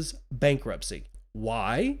Genesis's bankruptcy.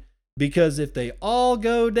 Why? Because if they all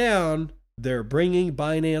go down, they're bringing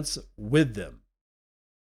Binance with them.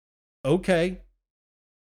 Okay.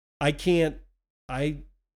 It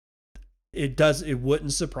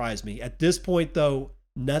wouldn't surprise me. At this point, though,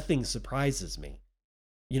 nothing surprises me.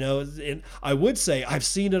 You know, and I would say I've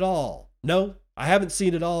seen it all. No, I haven't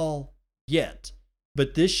seen it all yet.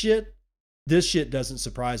 But this shit doesn't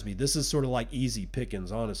surprise me. This is sort of like easy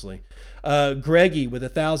pickings, honestly. Greggy with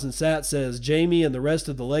 1,000 sat says, Jamie and the rest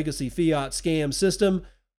of the legacy fiat scam system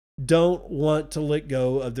don't want to let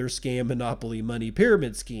go of their scam monopoly money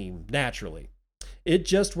pyramid scheme, naturally. It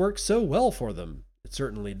just works so well for them. It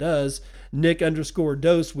certainly does.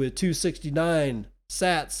 Nick_dose with 269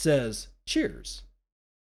 sats says, cheers.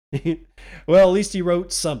 Well, at least he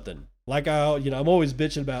wrote something. Like I'm always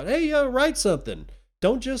bitching about, hey, write something.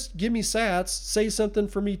 Don't just give me sats, say something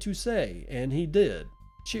for me to say. And he did.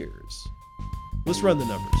 Cheers. Let's run the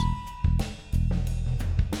numbers.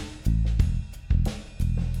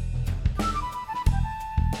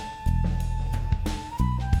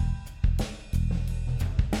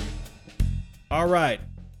 All right,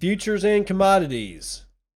 futures and commodities.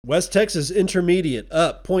 West Texas Intermediate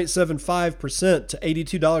up 0.75% to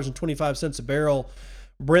 $82.25 a barrel.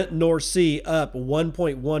 Brent North Sea up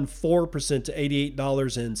 1.14% to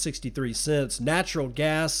 $88.63. Natural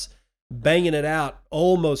gas banging it out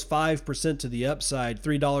almost 5% to the upside,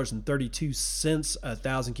 $3.32 a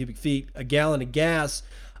thousand cubic feet. A gallon of gas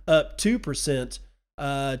up 2%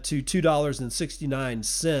 to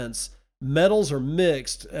 $2.69. Metals are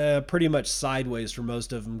mixed, pretty much sideways for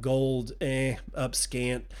most of them. Gold, up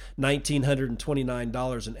scant,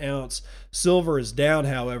 $1,929 an ounce. Silver is down,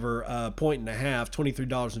 however, a point and a half,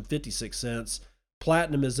 $23.56.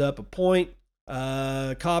 Platinum is up a point.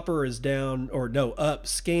 Copper is down, up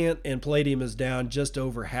scant, and palladium is down just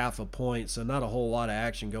over half a point. So not a whole lot of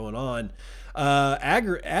action going on.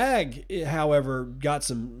 Ag, however, got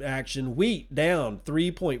some action. Wheat down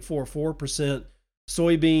 3.44%.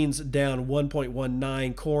 Soybeans down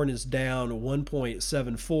 1.19. Corn is down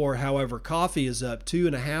 1.74. However, coffee is up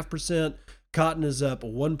 2.5%. Cotton is up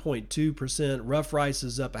 1.2%. Rough rice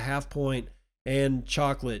is up a half point. and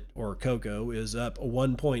chocolate or cocoa is up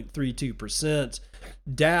 1.32%.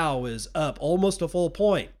 Dow is up almost a full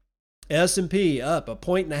point. S&P up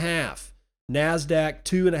 1.5. NASDAQ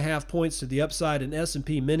 2.5 points to the upside, and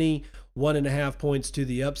S&P Mini 1.5 points to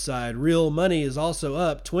the upside. Real money is also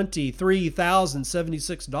up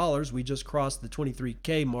 $23,076. We just crossed the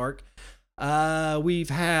 23K mark. We've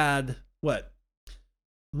had what?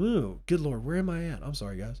 Ooh, good Lord, where am I at? I'm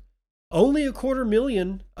sorry, guys. Only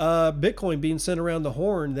 250,000 Bitcoin being sent around the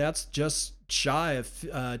horn. That's just shy of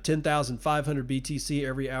 10,500 BTC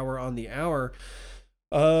every hour on the hour.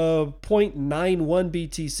 0.91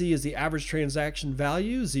 BTC is the average transaction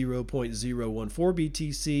value. 0.014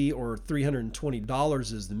 BTC or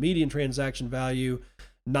 $320 is the median transaction value.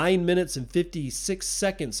 9 minutes and 56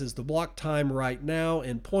 seconds is the block time right now,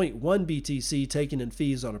 and 0.1 BTC taken in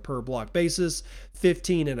fees on a per block basis.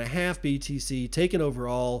 15.5 BTC taken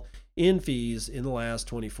overall in fees in the last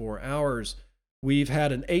 24 hours. We've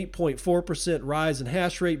had an 8.4% rise in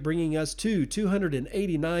hash rate, bringing us to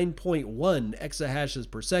 289.1 exahashes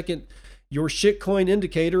per second. Your shitcoin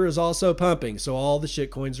indicator is also pumping, so all the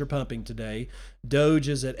shitcoins are pumping today. Doge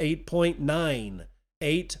is at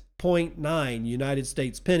 8.9 United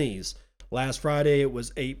States pennies. Last Friday it was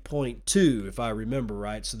 8.2, if I remember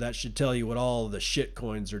right, so that should tell you what all the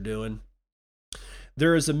shitcoins are doing.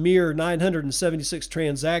 There is a mere 976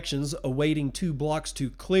 transactions awaiting 2 blocks to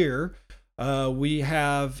clear. We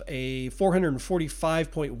have a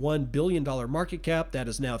 $445.1 billion market cap. That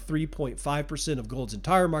is now 3.5% of gold's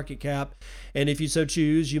entire market cap. And if you so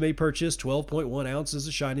choose, you may purchase 12.1 ounces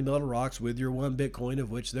of shiny metal rocks with your 1 Bitcoin, of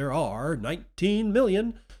which there are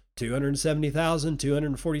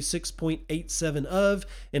 19,270,246.87 of,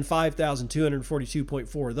 and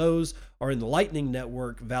 5,242.4 of those are in the Lightning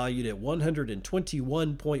Network, valued at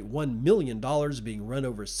 $121.1 million, being run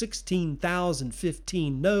over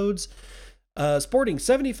 16,015 nodes. Sporting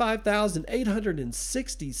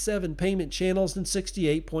 75,867 payment channels, and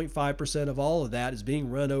 68.5% of all of that is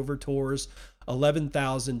being run over Tor's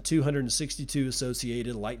 11,262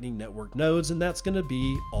 associated Lightning Network nodes, and that's going to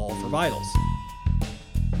be all for Vitals.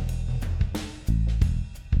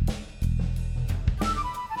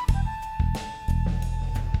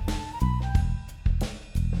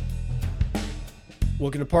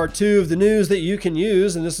 Welcome to part 2 of the news that you can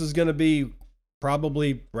use, and this is going to be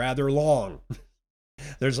probably rather long.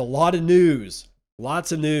 There's a lot of news,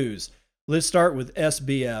 lots of news. Let's start with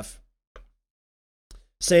SBF.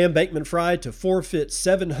 Sam Bankman-Fried to forfeit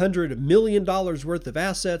 $700 million worth of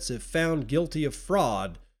assets if found guilty of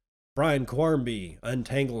fraud. Brian Quarmby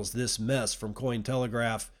untangles this mess from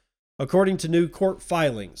Cointelegraph. According to new court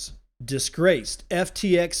filings, disgraced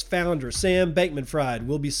FTX founder Sam Bankman-Fried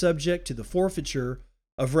will be subject to the forfeiture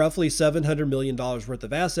of roughly $700 million worth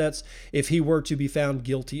of assets if he were to be found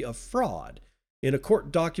guilty of fraud. In a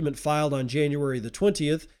court document filed on January the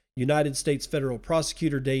 20th, United States Federal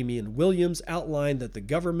Prosecutor Damian Williams outlined that the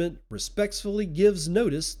government respectfully gives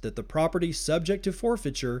notice that the property subject to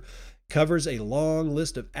forfeiture covers a long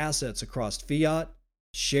list of assets across fiat,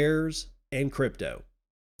 shares, and crypto.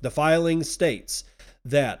 The filing states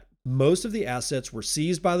that most of the assets were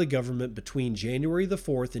seized by the government between January the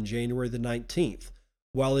 4th and January the 19th,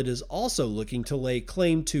 while it is also looking to lay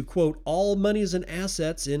claim to, quote, all monies and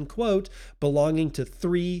assets, end quote, belonging to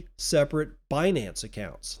 3 separate Binance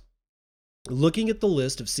accounts. Looking at the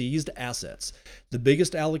list of seized assets, the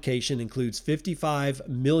biggest allocation includes 55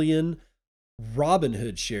 million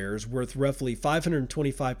Robinhood shares worth roughly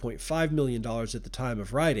 $525.5 million at the time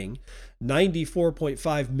of writing,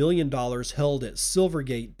 $94.5 million held at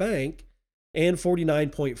Silvergate Bank, and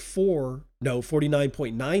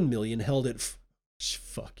 49.9 million held at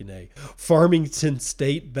Farmington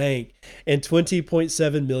State Bank, and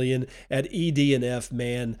 20.7 million at ED&F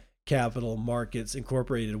Man Capital Markets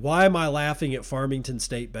Incorporated. Why am I laughing at Farmington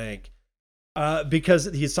State Bank? Because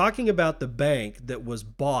he's talking about the bank that was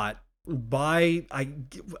bought by, I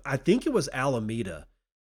think it was Alameda,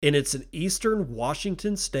 and it's an Eastern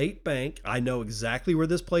Washington State bank. I know exactly where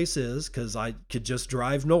this place is because I could just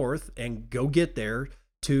drive north and go get there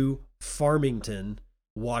to Farmington,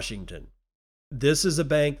 Washington. This is a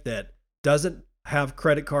bank that doesn't have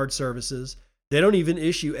credit card services. They don't even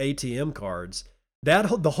issue ATM cards.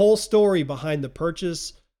 The whole story behind the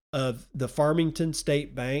purchase of the Farmington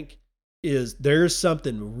State Bank is there's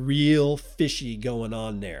something real fishy going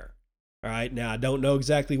on there. All right. Now, I don't know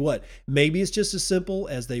exactly what. Maybe it's just as simple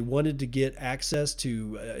as they wanted to get access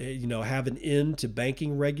to, have an end to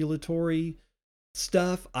banking regulatory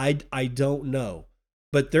stuff. I don't know.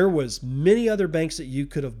 But there was many other banks that you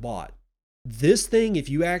could have bought. This thing, if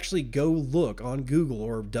you actually go look on Google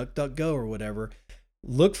or DuckDuckGo or whatever,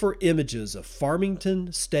 Look for images of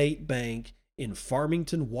Farmington State Bank in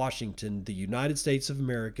Farmington, Washington, the United States of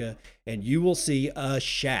America, and you will see a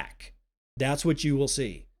shack. That's what you will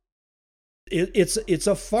see. It's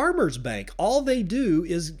a farmer's bank. All they do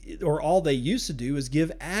is, or all they used to do, is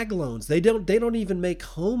give ag loans. They don't even make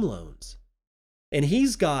home loans. And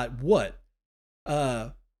he's got what,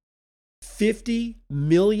 $50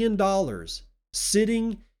 million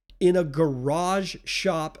sitting in a garage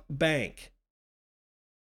shop bank.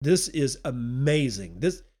 This is amazing.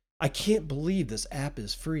 I can't believe this app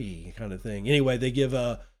is free, kind of thing. Anyway, they give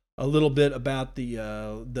a little bit about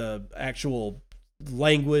the actual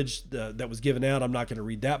language that was given out. I'm not going to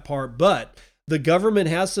read that part, but the government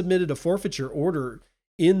has submitted a forfeiture order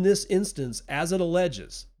in this instance, as it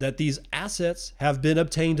alleges that these assets have been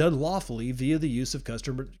obtained unlawfully via the use of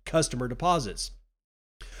customer deposits.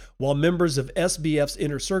 While members of SBF's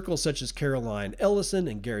inner circle, such as Caroline Ellison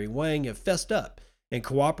and Gary Wang, have fessed up and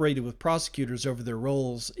cooperated with prosecutors over their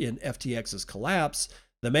roles in FTX's collapse,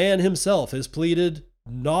 the man himself has pleaded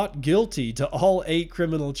not guilty to all 8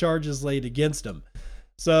 criminal charges laid against him.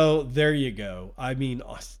 So there you go. I mean,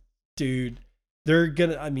 dude, they're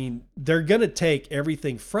gonna take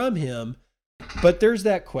everything from him, but there's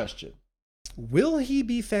that question. Will he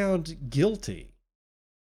be found guilty?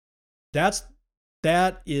 That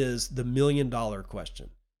is the $1 million question.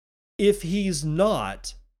 If he's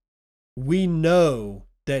not, we know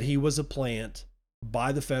that he was a plant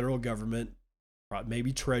by the federal government,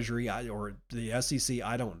 maybe Treasury or the SEC,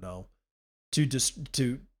 I don't know,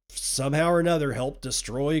 to somehow or another help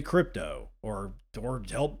destroy crypto or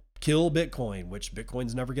help kill Bitcoin, which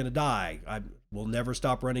Bitcoin's never going to die. I will never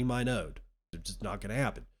stop running my node. It's just not going to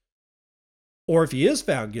happen. Or if he is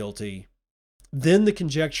found guilty, then the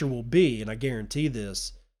conjecture will be, and I guarantee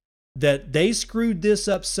this, that they screwed this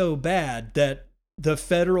up so bad that the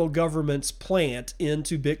federal government's plant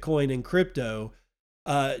into Bitcoin and crypto,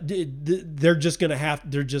 they're just going to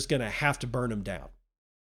have to burn them down.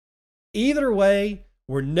 Either way,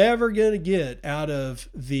 we're never going to get out of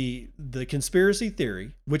the conspiracy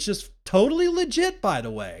theory, which is totally legit, by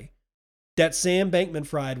the way, that Sam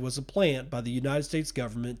Bankman-Fried was a plant by the United States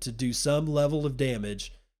government to do some level of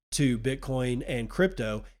damage to Bitcoin and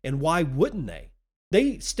crypto. And why wouldn't they?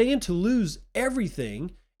 They stand to lose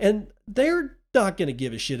everything, and they're not going to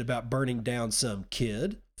give a shit about burning down some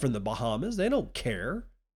kid from the Bahamas. They don't care.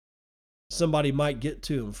 Somebody might get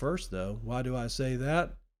to him first, though. Why do I say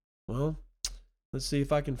that? Well, let's see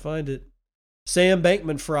if I can find it. Sam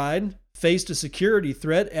Bankman-Fried faced a security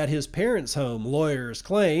threat at his parents' home, lawyers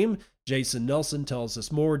claim. Jason Nelson tells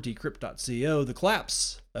us more, Decrypt.co. The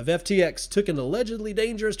collapse of FTX took an allegedly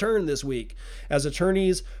dangerous turn this week as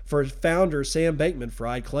attorneys for founder Sam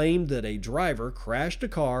Bankman-Fried claimed that a driver crashed a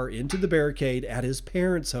car into the barricade at his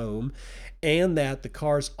parents' home and that the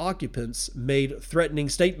car's occupants made threatening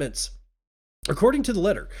statements. According to the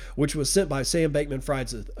letter, which was sent by Sam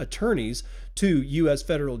Bankman-Fried's attorneys to U.S.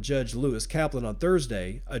 Federal Judge Lewis Kaplan on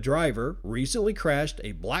Thursday, a driver recently crashed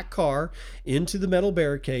a black car into the metal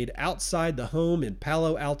barricade outside the home in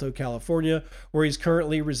Palo Alto, California, where he's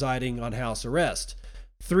currently residing on house arrest.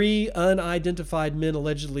 3 unidentified men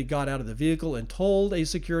allegedly got out of the vehicle and told a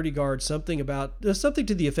security guard something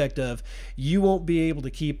to the effect of, "You won't be able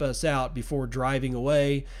to keep us out," before driving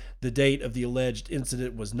away. The date of the alleged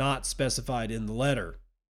incident was not specified in the letter.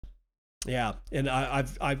 Yeah, and I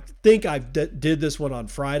think I did this one on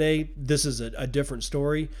Friday. This is a different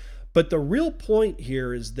story. But the real point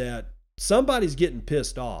here is that somebody's getting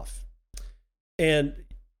pissed off. And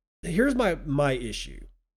here's my issue.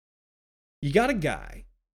 You got a guy.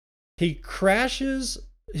 He crashes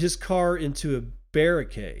his car into a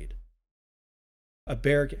barricade.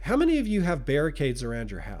 How many of you have barricades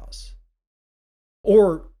around your house?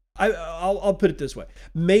 Or I'll put it this way.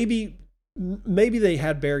 Maybe they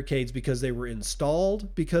had barricades because they were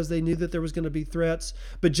installed because they knew that there was going to be threats.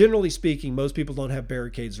 But generally speaking, most people don't have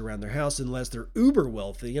barricades around their house unless they're uber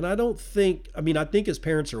wealthy. And I think his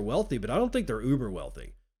parents are wealthy, but I don't think they're uber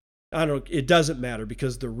wealthy. It doesn't matter,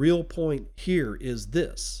 because the real point here is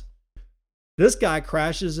this. This guy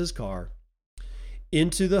crashes his car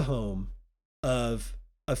into the home of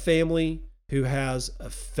a family who has a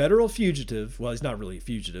federal fugitive. Well, he's not really a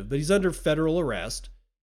fugitive, but he's under federal arrest,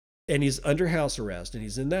 and he's under house arrest, and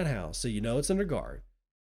he's in that house, so you know it's under guard.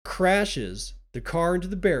 Crashes the car into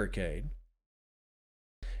the barricade,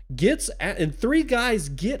 and 3 guys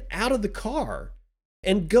get out of the car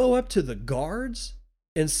and go up to the guards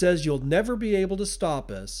and says, "You'll never be able to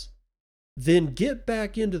stop us," then get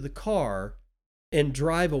back into the car and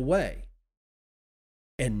drive away.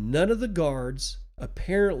 And none of the guards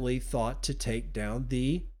apparently thought to take down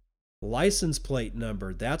the License plate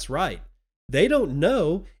number. That's right. They don't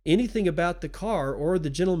know anything about the car or the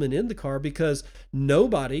gentleman in the car because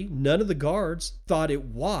none of the guards thought it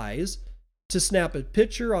wise to snap a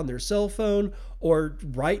picture on their cell phone or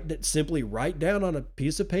simply write down on a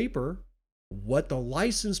piece of paper what the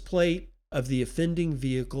license plate of the offending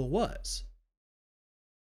vehicle was.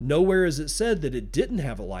 Nowhere is it said that it didn't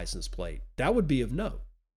have a license plate. That would be of note.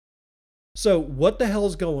 So what the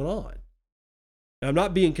hell's going on? Now, I'm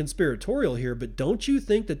not being conspiratorial here, but don't you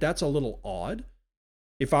think that that's a little odd?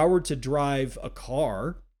 If I were to drive a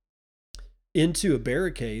car into a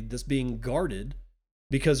barricade that's being guarded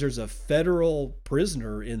because there's a federal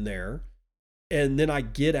prisoner in there, and then I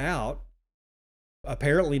get out,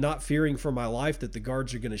 apparently not fearing for my life that the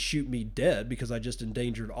guards are going to shoot me dead because I just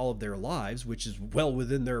endangered all of their lives, which is well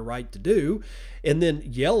within their right to do, and then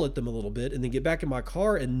yell at them a little bit and then get back in my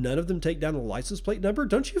car and none of them take down the license plate number.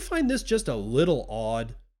 Don't you find this just a little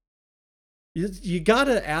odd? You got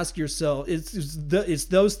to ask yourself, it's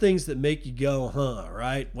those things that make you go, huh,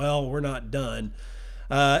 right? Well, we're not done.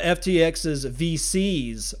 FTX's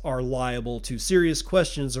VCs are liable to serious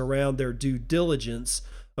questions around their due diligence,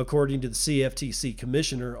 according to the CFTC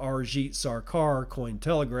Commissioner Arijit Sarkar,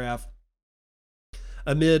 Cointelegraph.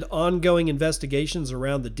 Amid ongoing investigations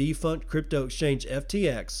around the defunct crypto exchange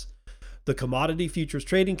FTX, the Commodity Futures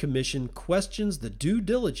Trading Commission questions the due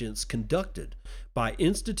diligence conducted by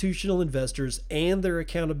institutional investors and their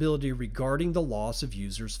accountability regarding the loss of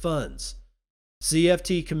users' funds.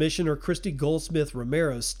 CFT Commissioner Christy Goldsmith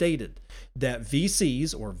Romero stated that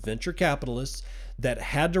VCs, or venture capitalists, that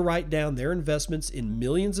had to write down their investments in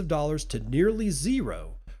millions of dollars to nearly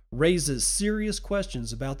zero raises serious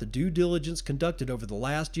questions about the due diligence conducted over the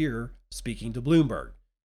last year, speaking to Bloomberg.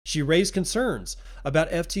 She raised concerns about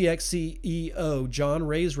FTX CEO John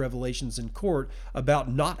Ray's revelations in court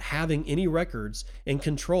about not having any records and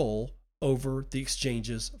control over the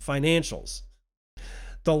exchange's financials.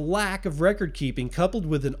 The lack of record keeping, coupled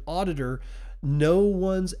with an auditor no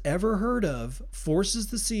one's ever heard of,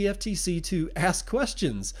 forces the CFTC to ask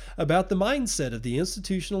questions about the mindset of the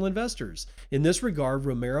institutional investors. In this regard,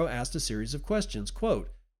 Romero asked a series of questions.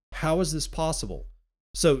 Quote, how is this possible?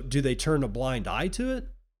 So do they turn a blind eye to it?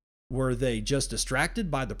 Were they just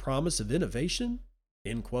distracted by the promise of innovation?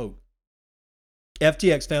 End quote.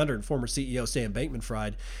 FTX founder and former CEO Sam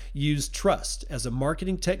Bankman-Fried used trust as a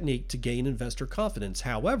marketing technique to gain investor confidence.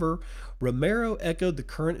 However, Romero echoed the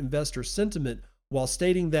current investor sentiment while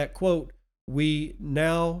stating that, quote, we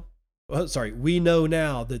know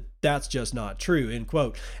now that that's just not true, end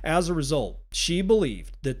quote. As a result, she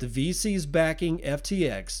believed that the VCs backing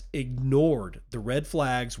FTX ignored the red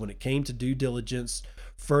flags when it came to due diligence,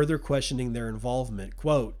 further questioning their involvement.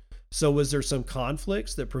 Quote, so was there some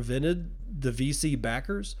conflicts that prevented the VC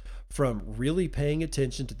backers from really paying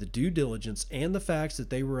attention to the due diligence and the facts that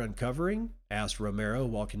they were uncovering? Asked Romero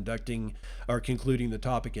while concluding the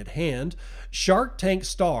topic at hand. Shark Tank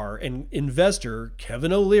star and investor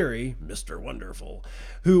Kevin O'Leary, Mr. Wonderful,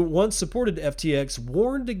 who once supported FTX,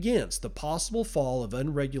 warned against the possible fall of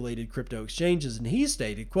unregulated crypto exchanges, and he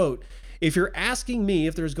stated, quote, if you're asking me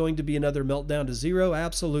if there's going to be another meltdown to zero,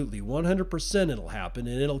 absolutely, 100% it'll happen,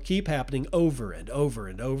 and it'll keep happening over and over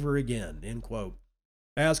and over again, end quote.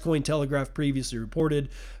 As Cointelegraph previously reported,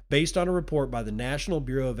 based on a report by the National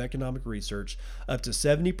Bureau of Economic Research, up to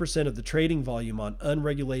 70% of the trading volume on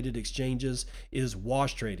unregulated exchanges is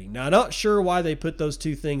wash trading. Now, I'm not sure why they put those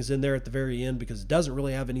two things in there at the very end, because it doesn't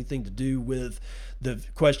really have anything to do with the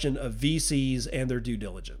question of VCs and their due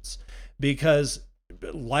diligence. Because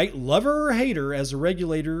like lover or hater, as a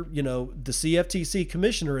regulator, the CFTC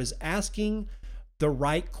commissioner is asking the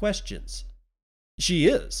right questions. She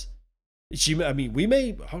is.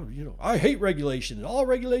 I hate regulation and all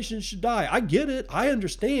regulations should die. I get it. I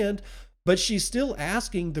understand. But she's still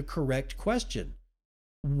asking the correct question.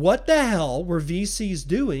 What the hell were VCs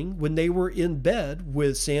doing when they were in bed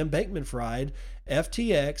with Sam Bankman-Fried,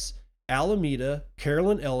 FTX, Alameda,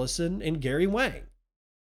 Carolyn Ellison, and Gary Wang?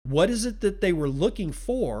 What is it that they were looking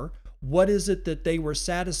for? What is it that they were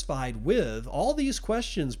satisfied with? All these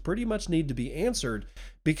questions pretty much need to be answered,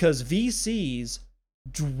 because VCs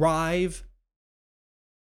drive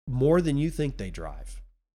more than you think they drive.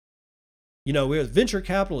 With venture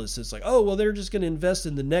capitalists, it's like, oh, well, they're just going to invest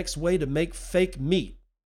in the next way to make fake meat.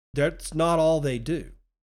 That's not all they do.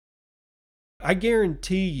 I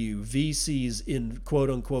guarantee you VCs in quote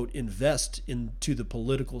unquote invest into the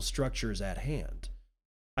political structures at hand.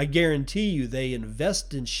 I guarantee you they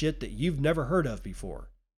invest in shit that you've never heard of before.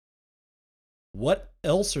 What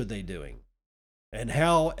else are they doing? And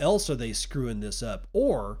how else are they screwing this up?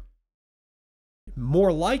 Or,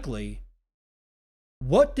 more likely,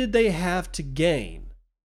 What did they have to gain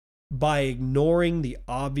by ignoring the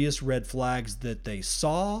obvious red flags that they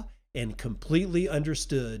saw and completely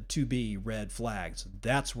understood to be red flags?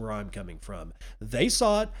 That's where I'm coming from. They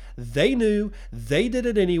saw it, they knew, they did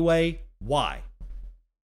it anyway. Why?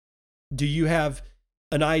 Do you have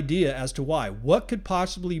an idea as to why? What could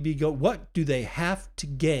possibly be what do they have to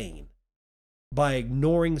gain by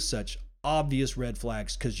ignoring such obvious red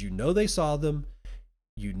flags? Because you know they saw them,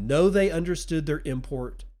 you know they understood their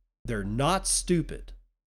import. They're not stupid.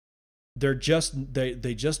 They're just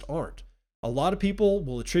they just aren't. A lot of people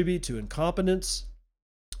will attribute to incompetence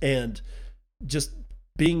and just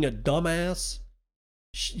being a dumbass.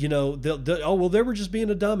 You know, oh well, they were just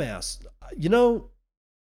being a dumbass. You know,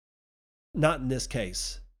 not in this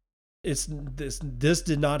case. This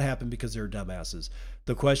did not happen because they're dumbasses.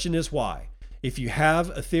 The question is why. If you have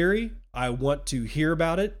a theory, I want to hear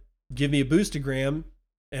about it. Give me a boostagram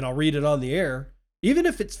and I'll read it on the air. Even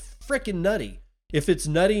if it's freaking nutty. If it's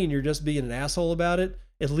nutty and you're just being an asshole about it,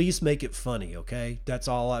 at least make it funny, okay? That's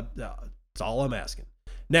all I'm asking.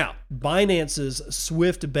 Now, Binance's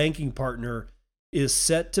Swift banking partner is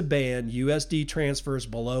set to ban USD transfers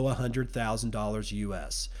below $100,000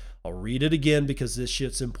 US. I'll read it again because this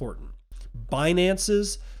shit's important.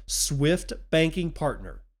 Binance's Swift banking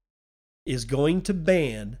partner is going to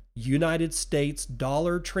ban United States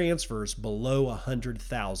dollar transfers below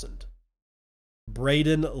 100,000.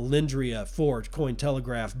 Braden Lindria for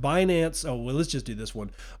Cointelegraph. Binance, let's just do this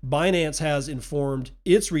one. Binance has informed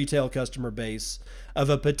its retail customer base of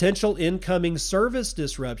a potential incoming service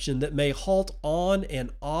disruption that may halt on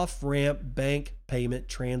and off-ramp bank payment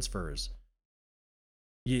transfers.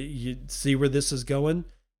 You see where this is going?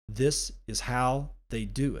 This is how they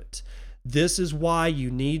do it. This is why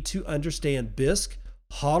you need to understand BISC,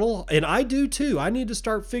 HODL, and I do too. I need to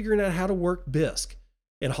start figuring out how to work BISC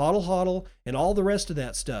and HODL and all the rest of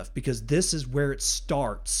that stuff, because this is where it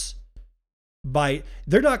starts. They're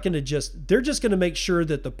just going to make sure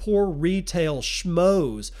that the poor retail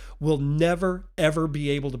schmoes will never, ever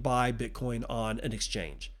be able to buy Bitcoin on an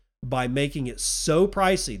exchange by making it so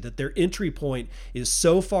pricey that their entry point is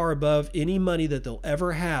so far above any money that they'll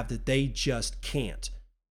ever have that they just can't.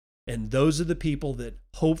 And those are the people that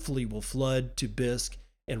hopefully will flood to BISC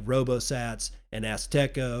and RoboSats and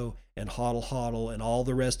Azteco and HODL and all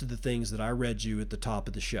the rest of the things that I read you at the top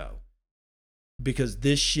of the show. Because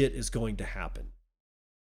this shit is going to happen.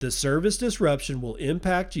 The service disruption will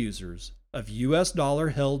impact users of US dollar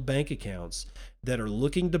held bank accounts that are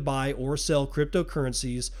looking to buy or sell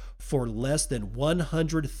cryptocurrencies for less than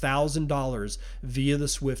 $100,000 via the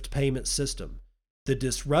SWIFT payment system. The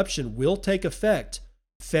disruption will take effect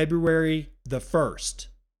February the 1st.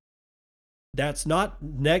 That's not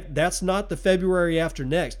the February after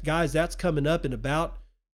next. Guys, that's coming up in about,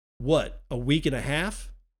 a week and a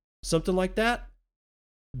half? Something like that?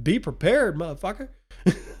 Be prepared, motherfucker.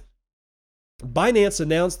 Binance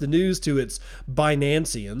announced the news to its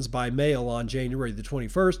Binanceans by mail on January the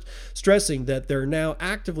 21st, stressing that they're now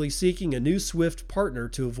actively seeking a new SWIFT partner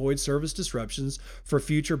to avoid service disruptions for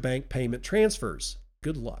future bank payment transfers.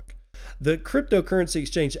 Good luck. The cryptocurrency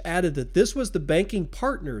exchange added that this was the banking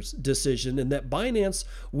partner's decision and that Binance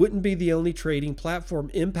wouldn't be the only trading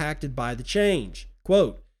platform impacted by the change.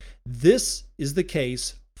 Quote, "This is the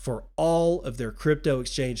case for all of their crypto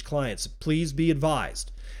exchange clients. Please be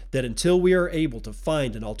advised that until we are able to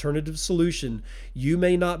find an alternative solution, you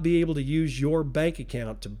may not be able to use your bank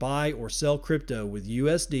account to buy or sell crypto with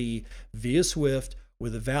USD via SWIFT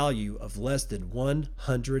with a value of less than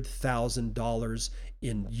 $100,000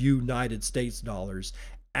 in United States dollars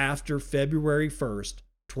after February 1st,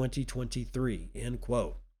 2023, end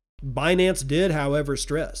quote. Binance did, however,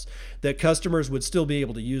 stress that customers would still be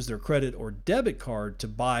able to use their credit or debit card to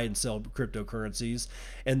buy and sell cryptocurrencies,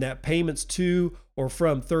 and that payments to or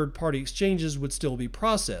from third-party exchanges would still be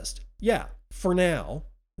processed. Yeah, for now.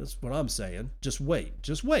 That's what I'm saying. Just wait.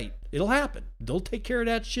 It'll happen. They'll take care of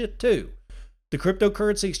that shit too. The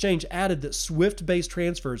cryptocurrency exchange added that SWIFT-based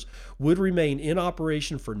transfers would remain in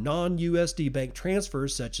operation for non-USD bank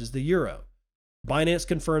transfers such as the euro. Binance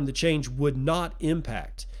confirmed the change would not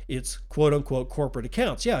impact its quote-unquote corporate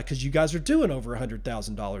accounts. Yeah, because you guys are doing over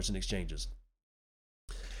 $100,000 in exchanges.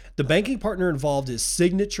 The banking partner involved is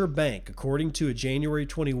Signature Bank, according to a January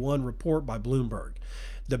 21 report by Bloomberg.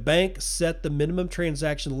 The bank set the minimum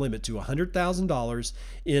transaction limit to $100,000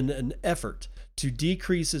 in an effort to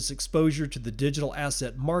decrease its exposure to the digital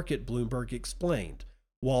asset market, Bloomberg explained.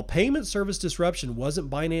 While payment service disruption wasn't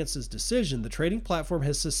Binance's decision, the trading platform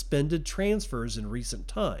has suspended transfers in recent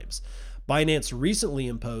times. Binance recently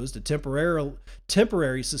imposed a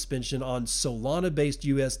temporary suspension on Solana-based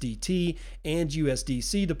USDT and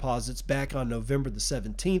USDC deposits back on November the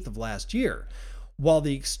 17th of last year, while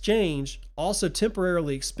the exchange also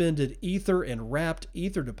temporarily expended Ether and wrapped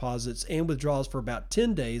Ether deposits and withdrawals for about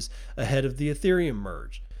 10 days ahead of the Ethereum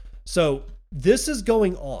merge. So this is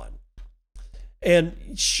going on. And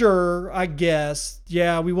sure, I guess,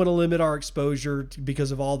 yeah, we want to limit our exposure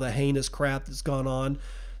because of all the heinous crap that's gone on.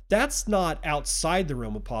 That's not outside the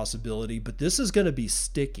realm of possibility, but this is going to be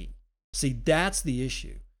sticky. See, that's the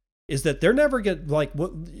issue, is that they're never going to like,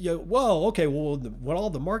 well, okay, well, when all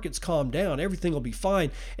the markets calm down, everything will be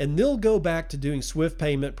fine. And they'll go back to doing Swift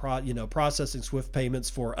payment, processing Swift payments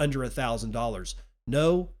for under $1,000.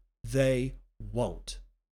 No, they won't.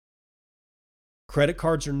 Credit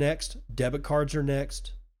cards are next. Debit cards are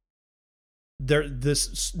next.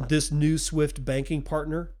 This new Swift banking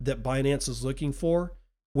partner that Binance is looking for,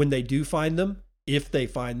 when they do find them, if they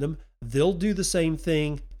find them, they'll do the same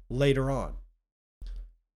thing later on.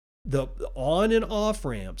 The on and off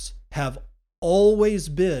ramps have always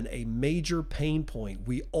been a major pain point.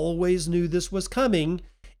 We always knew this was coming.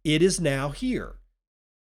 It is now here.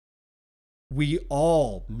 We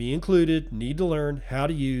all, me included, need to learn how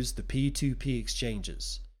to use the P2P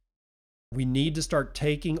exchanges. We need to start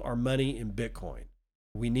taking our money in Bitcoin.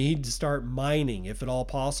 We need to start mining if at all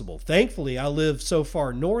possible. Thankfully, I live so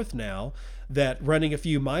far north now that running a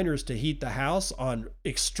few miners to heat the house on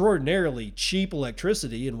extraordinarily cheap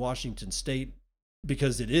electricity in Washington State,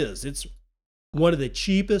 because it's one of the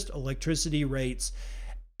cheapest electricity rates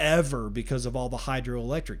ever because of all the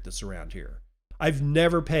hydroelectric that's around here. I've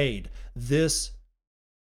never paid this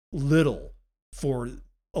little for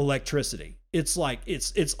electricity. It's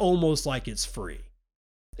almost like it's free.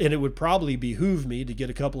 And it would probably behoove me to get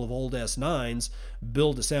a couple of old S9s,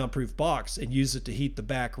 build a soundproof box, and use it to heat the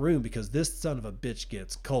back room, because this son of a bitch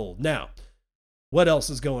gets cold. Now, what else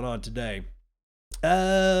is going on today?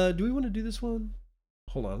 Do we want to do this one?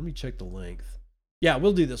 Hold on, let me check the length. Yeah,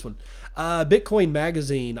 we'll do this one. Bitcoin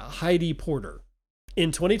Magazine, Heidi Porter.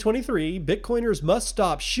 In 2023, Bitcoiners must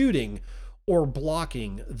stop shooting or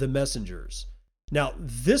blocking the messengers. Now,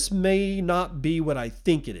 this may not be what I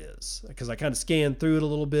think it is, because I kind of scanned through it a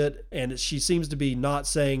little bit, and she seems to be not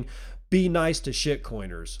saying, be nice to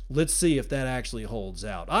shitcoiners. Let's see if that actually holds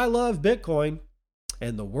out. I love Bitcoin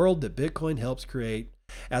and the world that Bitcoin helps create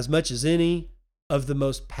as much as any of the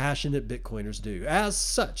most passionate Bitcoiners do. As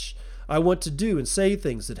such, I want to do and say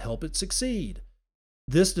things that help it succeed.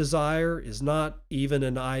 This desire is not even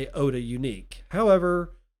an iota unique.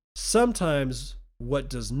 However, sometimes what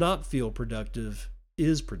does not feel productive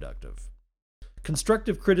is productive.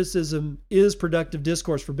 Constructive criticism is productive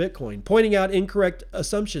discourse for Bitcoin. Pointing out incorrect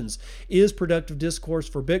assumptions is productive discourse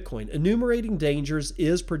for Bitcoin. Enumerating dangers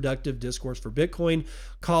is productive discourse for Bitcoin.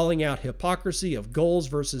 Calling out hypocrisy of goals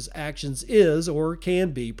versus actions is or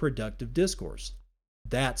can be productive discourse.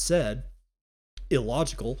 That said,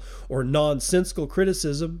 illogical or nonsensical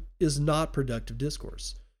criticism is not productive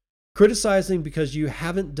discourse. Criticizing because you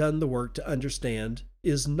haven't done the work to understand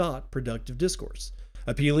is not productive discourse.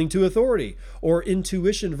 Appealing to authority or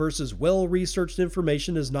intuition versus well-researched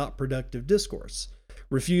information is not productive discourse.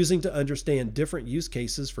 Refusing to understand different use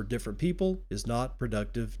cases for different people is not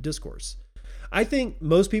productive discourse. I think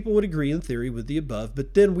most people would agree in theory with the above,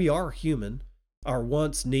 but then we are human. Our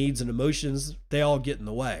wants, needs, and emotions, they all get in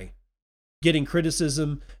the way. Getting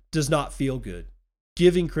criticism does not feel good.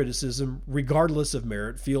 Giving criticism, regardless of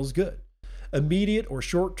merit, feels good. Immediate or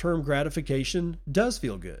short-term gratification does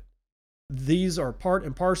feel good. These are part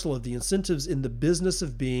and parcel of the incentives in the business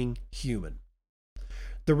of being human.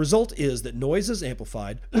 The result is that noise is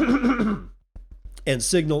amplified and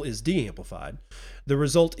signal is de-amplified. The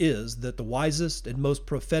result is that the wisest and most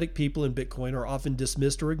prophetic people in Bitcoin are often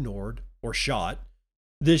dismissed or ignored or shot.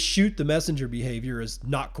 This shoot the messenger behavior is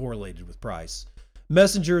not correlated with price.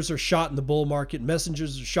 Messengers are shot in the bull market.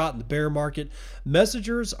 Messengers are shot in the bear market.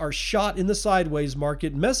 Messengers are shot in the sideways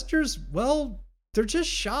market. Messengers, well, they're just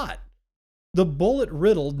shot. The bullet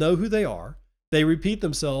riddled know who they are. They repeat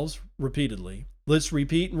themselves repeatedly. Let's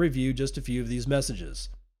repeat and review just a few of these messages.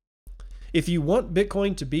 If you want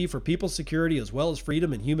Bitcoin to be for people's security as well as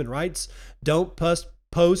freedom and human rights, don't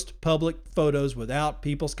post public photos without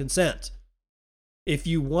people's consent. If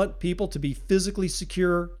you want people to be physically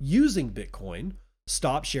secure using Bitcoin,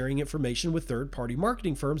 stop sharing information with third-party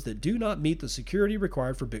marketing firms that do not meet the security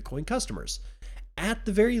required for Bitcoin customers. At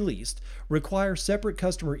the very least, require separate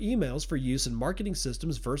customer emails for use in marketing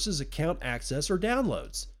systems versus account access or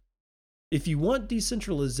downloads. If you want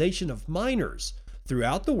decentralization of miners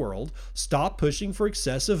throughout the world, stop pushing for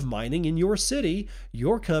excessive mining in your city,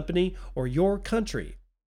 your company, or your country.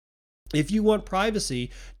 If you want privacy,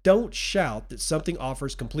 don't shout that something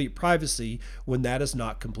offers complete privacy when that is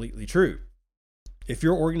not completely true. If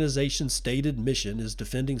your organization's stated mission is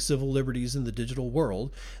defending civil liberties in the digital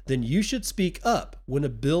world, then you should speak up when a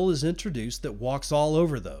bill is introduced that walks all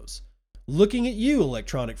over those. Looking at you,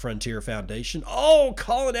 Electronic Frontier Foundation. Oh,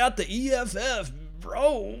 calling out the EFF.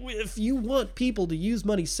 Bro, if you want people to use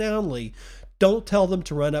money soundly, don't tell them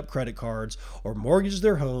to run up credit cards or mortgage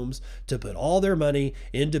their homes to put all their money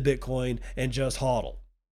into Bitcoin and just hodl.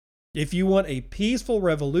 If you want a peaceful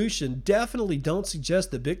revolution, definitely don't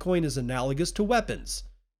suggest that Bitcoin is analogous to weapons.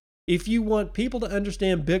 If you want people to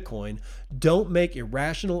understand Bitcoin, don't make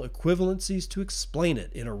irrational equivalencies to explain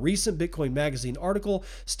it. In a recent Bitcoin Magazine article,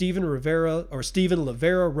 Stephen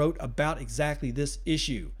Livera wrote about exactly this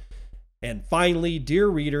issue. And finally, dear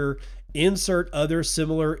reader, insert other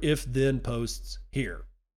similar if-then posts here.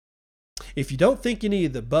 If you don't think any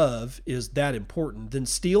of the above is that important, then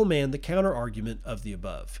steelman the counter-argument of the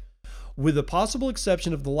above. With the possible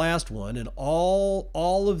exception of the last one, and all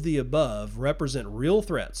of the above represent real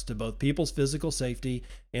threats to both people's physical safety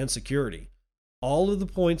and security. All of the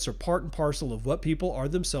points are part and parcel of what people are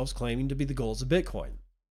themselves claiming to be the goals of Bitcoin.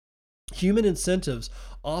 Human incentives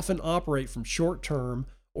often operate from short-term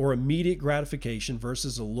or immediate gratification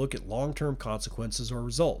versus a look at long-term consequences or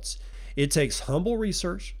results. It takes humble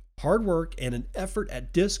research, hard work, and an effort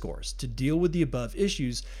at discourse to deal with the above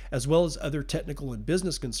issues, as well as other technical and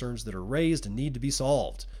business concerns that are raised and need to be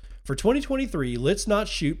solved. For 2023, let's not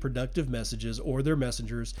shoot productive messages or their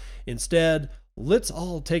messengers. Instead, let's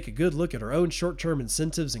all take a good look at our own short-term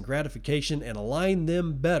incentives and gratification and align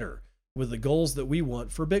them better with the goals that we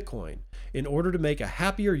want for Bitcoin in order to make a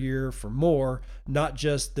happier year for more, not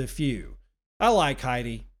just the few. I like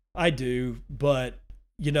Heidi. I do, but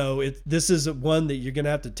this is one that you're going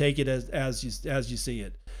to have to take it as you see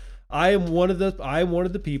it. I am one of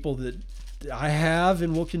the people that I have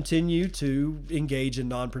and will continue to engage in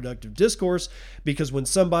non-productive discourse, because when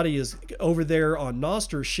somebody is over there on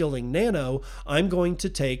Nostr shilling Nano, I'm going to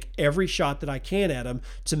take every shot that I can at them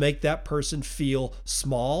to make that person feel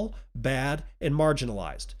small, bad, and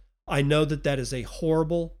marginalized. I know that is a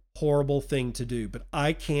horrible thing to do, but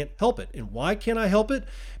I can't help it. And why can't I help it?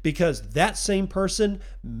 Because that same person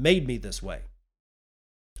made me this way.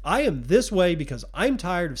 I am this way because I'm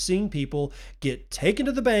tired of seeing people get taken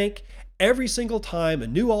to the bank every single time a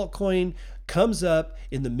new altcoin comes up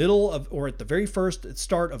in the middle of, or at the very first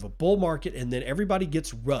start of a bull market, and then everybody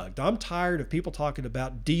gets rugged. I'm tired of people talking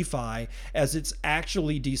about DeFi as it's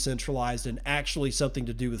actually decentralized and actually something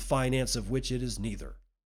to do with finance, of which it is neither.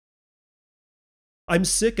 I'm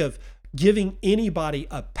sick of giving anybody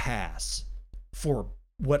a pass for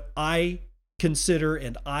what I consider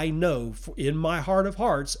and I know in my heart of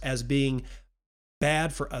hearts as being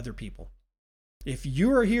bad for other people. If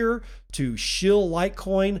you are here to shill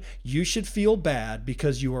Litecoin, you should feel bad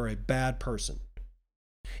because you are a bad person.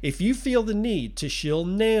 If you feel the need to shill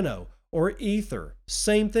Nano or Ether,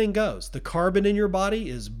 same thing goes. The carbon in your body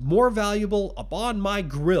is more valuable upon my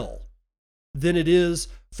grill than it is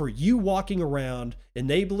for you walking around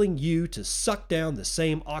enabling you to suck down the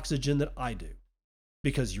same oxygen that I do.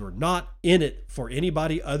 Because you're not in it for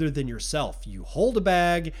anybody other than yourself. You hold a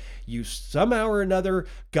bag, you somehow or another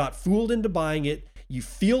got fooled into buying it, you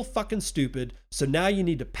feel fucking stupid, so now you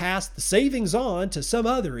need to pass the savings on to some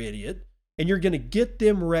other idiot, and you're going to get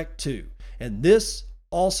them wrecked too. And this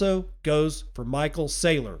also goes for Michael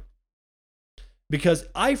Saylor. Because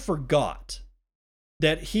I forgot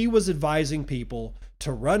that he was advising people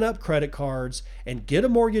to run up credit cards and get a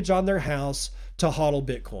mortgage on their house to hodl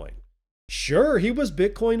Bitcoin. Sure, he was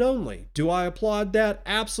Bitcoin only. Do I applaud that?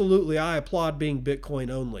 Absolutely, I applaud being Bitcoin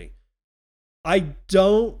only. I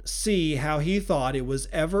don't see how he thought it was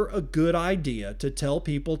ever a good idea to tell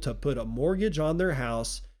people to put a mortgage on their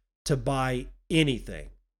house to buy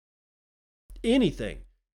anything. Anything.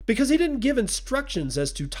 Because he didn't give instructions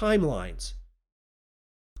as to timelines.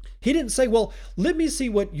 He didn't say, well, let me see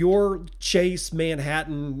what your Chase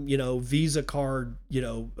Manhattan, Visa card,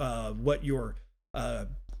 what your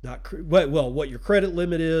what your credit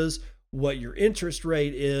limit is, what your interest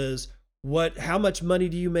rate is, how much money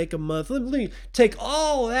do you make a month. Let me take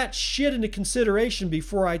all that shit into consideration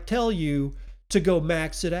before I tell you to go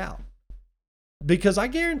max it out. Because I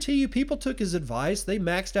guarantee you, people took his advice. They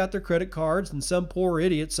maxed out their credit cards, and some poor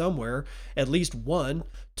idiot somewhere, at least one,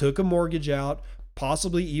 took a mortgage out,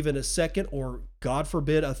 possibly even a second or, God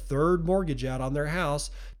forbid, a third mortgage out on their house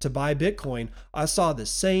to buy Bitcoin. I saw the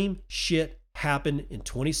same shit happen in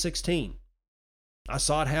 2016. I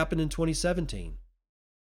saw it happen in 2017.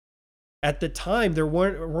 At the time, there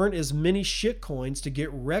weren't as many shit coins to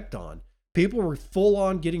get wrecked on. People were full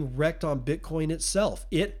on getting wrecked on Bitcoin itself.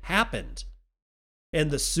 It happened. And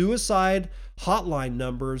the suicide hotline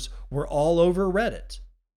numbers were all over Reddit.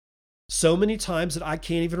 So many times that I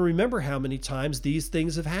can't even remember how many times these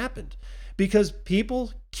things have happened, because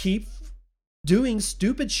people keep doing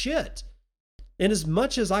stupid shit. And as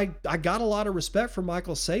much as I got a lot of respect for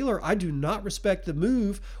Michael Saylor, I do not respect the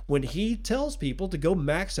move when he tells people to go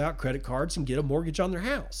max out credit cards and get a mortgage on their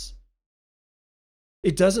house.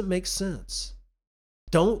 It doesn't make sense.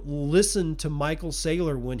 Don't listen to Michael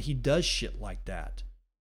Saylor when he does shit like that.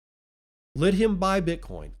 Let him buy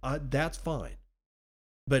Bitcoin. That's fine.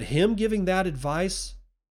 But him giving that advice,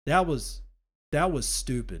 that was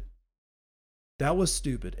stupid. That was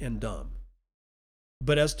stupid and dumb.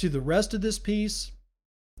 But as to the rest of this piece,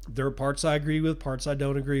 there are parts I agree with, parts I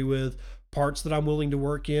don't agree with, parts that I'm willing to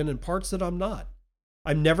work in, and parts that I'm not.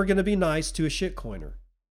 I'm never going to be nice to a shitcoiner.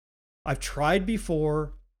 I've tried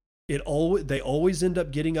before. They always end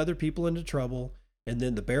up getting other people into trouble, and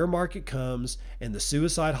then the bear market comes and the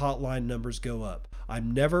suicide hotline numbers go up. I'm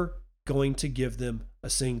never going to give them a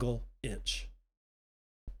single inch.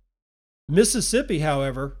 Mississippi,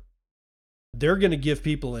 however, they're going to give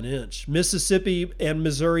people an inch. Mississippi and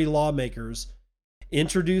Missouri lawmakers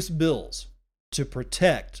introduced bills to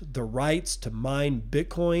protect the rights to mine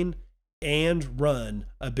Bitcoin and run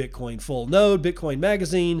a Bitcoin full node. Bitcoin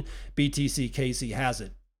Magazine, BTC-KC has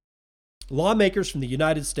it. Lawmakers from the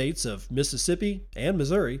United States of Mississippi and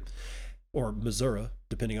Missouri, or Missouri,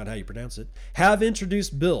 depending on how you pronounce it, have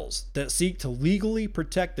introduced bills that seek to legally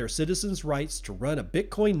protect their citizens' rights to run a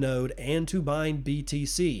Bitcoin node and to mine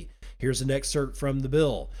BTC. Here's an excerpt from the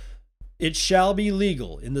bill. It shall be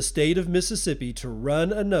legal in the state of Mississippi to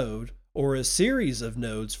run a node or a series of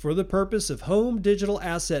nodes for the purpose of home digital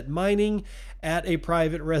asset mining at a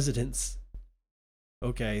private residence.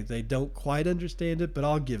 Okay, they don't quite understand it, but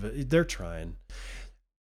I'll give it. They're trying.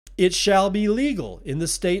 It shall be legal in the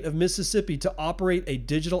state of Mississippi to operate a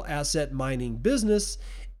digital asset mining business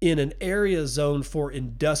in an area zoned for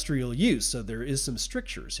industrial use. So there is some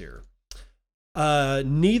strictures here.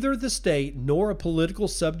 Neither the state nor a political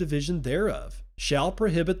subdivision thereof shall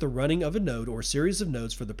prohibit the running of a node or series of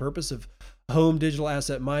nodes for the purpose of home digital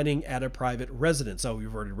asset mining at a private residence. Oh,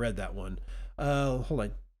 we've already read that one. Hold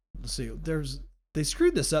on. Let's see. They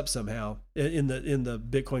screwed this up somehow in the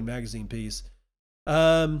Bitcoin Magazine piece.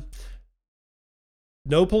 No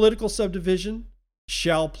political subdivision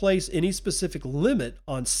shall place any specific limit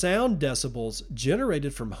on sound decibels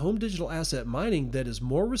generated from home digital asset mining that is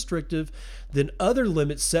more restrictive than other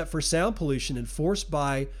limits set for sound pollution enforced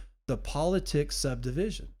by the politics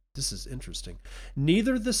subdivision. This is interesting.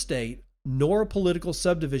 Neither the state nor a political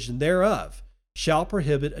subdivision thereof shall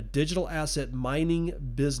prohibit a digital asset mining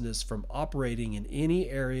business from operating in any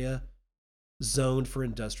area zoned for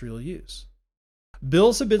industrial use.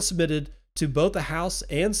 Bills have been submitted to both the House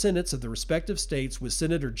and Senates of the respective states, with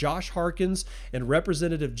Senator Josh Harkins and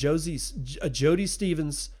Representative Jody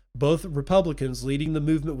Stevens, both Republicans, leading the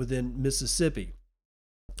movement within Mississippi.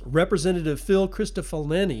 Representative Phil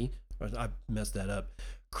Cristofanelli, I messed that up,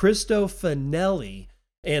 Cristofanelli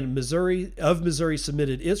and Missouri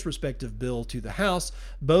submitted its respective bill to the House.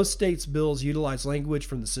 Both states' bills utilize language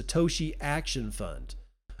from the Satoshi Action Fund.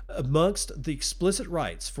 Amongst the explicit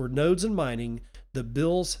rights for nodes and mining, the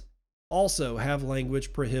bills also have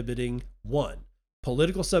language prohibiting 1.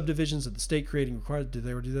 Political subdivisions of the state creating required. Did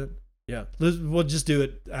they already do that? Yeah. We'll just do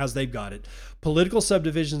it as they've got it. Political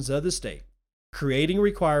subdivisions of the state creating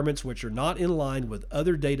requirements which are not in line with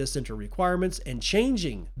other data center requirements and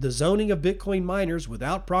changing the zoning of Bitcoin miners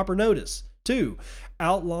without proper notice. 2.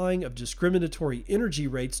 Outlawing of discriminatory energy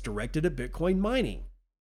rates directed at Bitcoin mining.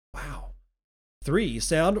 Wow. 3.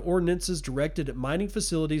 Sound ordinances directed at mining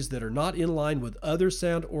facilities that are not in line with other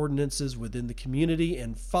sound ordinances within the community.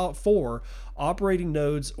 And 4. Operating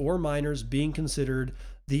nodes or miners being considered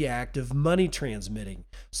the act of money transmitting.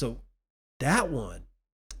 So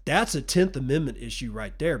that's a 10th Amendment issue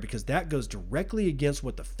right there, because that goes directly against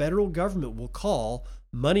what the federal government will call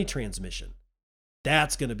money transmission.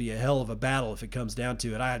 That's going to be a hell of a battle if it comes down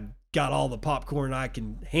to it. I got all the popcorn I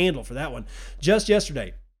can handle for that one. Just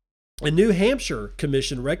yesterday, a New Hampshire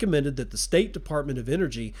commission recommended that the State Department of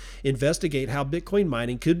Energy investigate how Bitcoin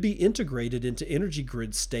mining could be integrated into energy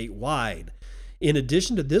grids statewide. In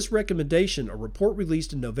addition to this recommendation, a report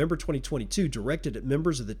released in November 2022 directed at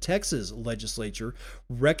members of the Texas legislature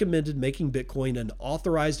recommended making Bitcoin an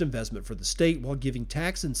authorized investment for the state while giving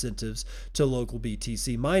tax incentives to local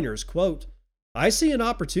BTC miners. Quote, I see an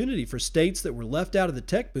opportunity for states that were left out of the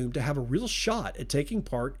tech boom to have a real shot at taking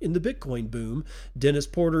part in the Bitcoin boom, Dennis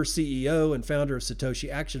Porter, CEO and founder of Satoshi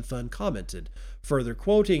Action Fund, commented. Further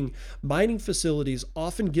quoting, mining facilities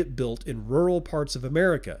often get built in rural parts of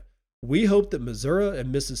America. We hope that Missouri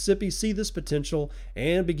and Mississippi see this potential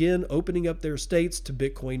and begin opening up their states to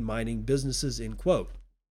Bitcoin mining businesses, end quote.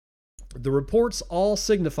 The reports all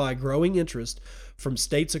signify growing interest from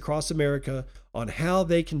states across America on how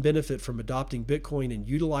they can benefit from adopting Bitcoin and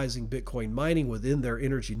utilizing Bitcoin mining within their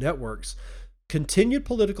energy networks. Continued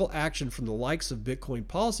political action from the likes of Bitcoin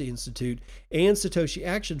Policy Institute and Satoshi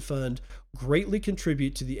Action Fund greatly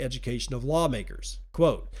contribute to the education of lawmakers.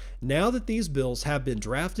 Quote, now that these bills have been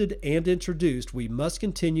drafted and introduced, we must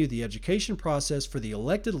continue the education process for the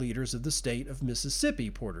elected leaders of the state of Mississippi,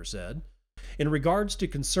 Porter said. In regards to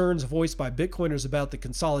concerns voiced by Bitcoiners about the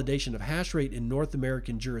consolidation of hash rate in North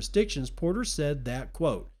American jurisdictions, Porter said that,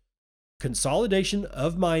 quote, consolidation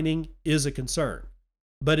of mining is a concern,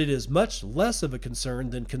 but it is much less of a concern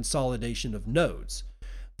than consolidation of nodes.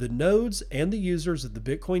 The nodes and the users of the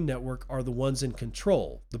Bitcoin network are the ones in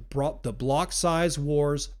control. The block size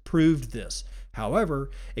wars proved this. However,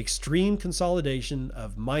 extreme consolidation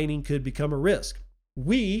of mining could become a risk.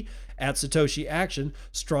 We, at Satoshi Action,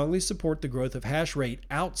 strongly support the growth of hash rate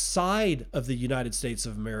outside of the United States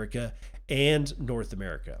of America and North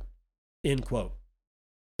America. End quote.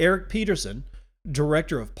 Eric Peterson,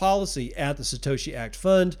 Director of Policy at the Satoshi Act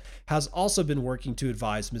Fund, has also been working to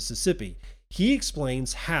advise Mississippi. He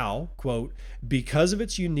explains how, quote, because of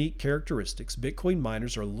its unique characteristics, Bitcoin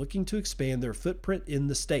miners are looking to expand their footprint in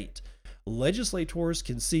the state. Legislators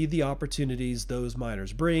can see the opportunities those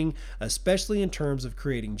miners bring, especially in terms of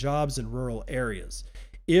creating jobs in rural areas.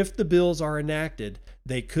 If the bills are enacted,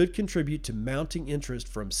 they could contribute to mounting interest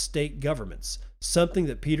from state governments, something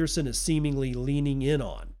that Peterson is seemingly leaning in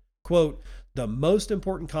on. Quote, the most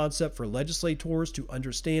important concept for legislators to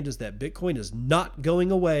understand is that Bitcoin is not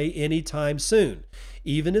going away anytime soon.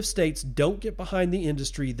 Even if states don't get behind the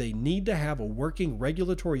industry, they need to have a working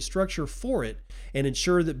regulatory structure for it and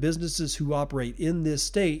ensure that businesses who operate in this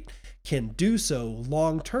state can do so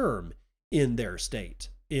long term in their state,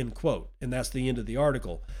 end quote. And that's the end of the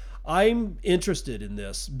article. I'm interested in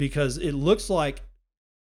this because it looks like,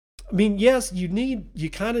 I mean, yes, you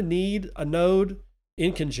kind of need a node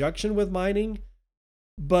in conjunction with mining,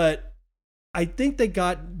 but I think they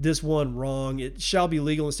got this one wrong. It shall be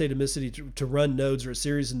legal in the state of Mississippi to run nodes or a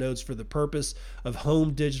series of nodes for the purpose of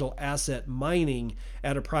home digital asset mining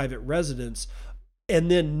at a private residence, and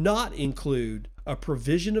then not include a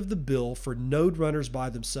provision of the bill for node runners by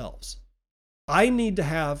themselves. I don't need to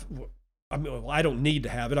have it. I'm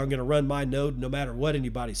going to run my node no matter what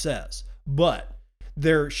anybody says. But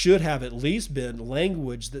there should have at least been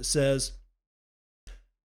language that says,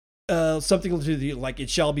 something to the like it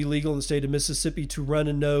shall be legal in the state of Mississippi to run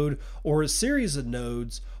a node or a series of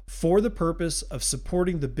nodes for the purpose of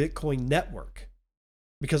supporting the Bitcoin network.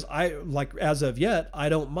 Because as of yet, I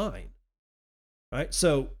don't mind. Right?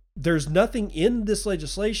 So there's nothing in this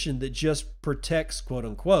legislation that just protects, quote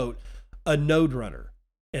unquote, a node runner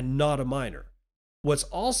and not a miner. What's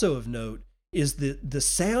also of note is the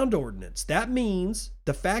sound ordinance. That means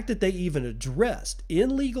the fact that they even addressed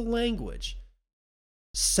in legal language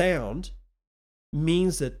sound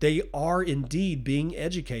means that they are indeed being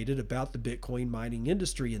educated about the Bitcoin mining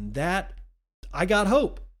industry. And that, I got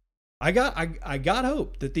hope. I got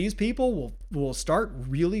hope that these people will start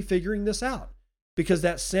really figuring this out, because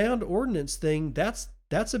that sound ordinance thing, that's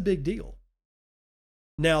a big deal.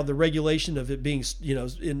 Now, the regulation of it being,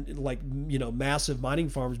 in massive mining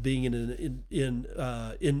farms being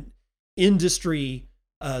in industry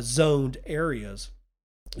zoned areas,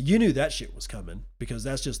 you knew that shit was coming because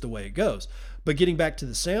that's just the way it goes. But getting back to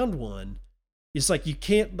the sound one, it's like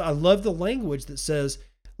I love the language that says,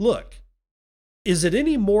 look, is it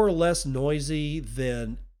any more or less noisy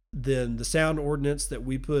than the sound ordinance that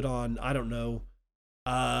we put on, I don't know,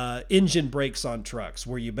 engine brakes on trucks,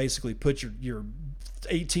 where you basically put your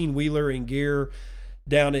 18-wheeler in gear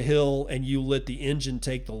down a hill and you let the engine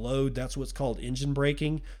take the load? That's what's called engine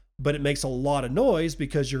braking. But it makes a lot of noise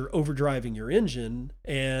because you're overdriving your engine,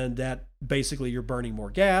 and that basically you're burning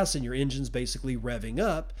more gas and your engine's basically revving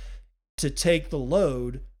up to take the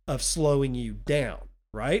load of slowing you down,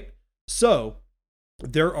 right? So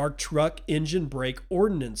there are truck engine brake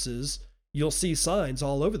ordinances. You'll see signs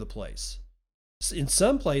all over the place. In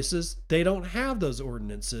some places, they don't have those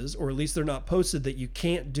ordinances, or at least they're not posted that you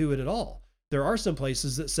can't do it at all. There are some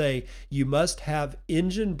places that say you must have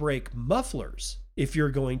engine brake mufflers if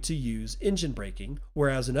you're going to use engine braking,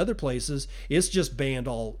 whereas in other places, it's just banned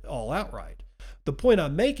all outright. the point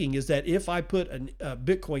I'm making is that if I put a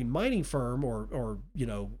Bitcoin mining firm or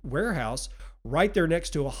warehouse right there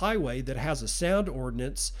next to a highway that has a sound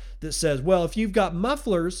ordinance that says, well, if you've got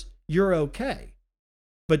mufflers, you're okay.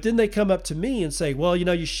 But then they come up to me and say, well,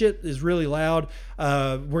 your shit is really loud.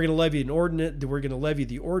 We're going to levy an ordinance. We're going to levy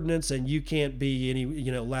the ordinance, and you can't be any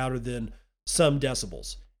louder than some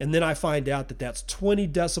decibels. And then I find out that that's 20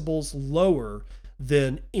 decibels lower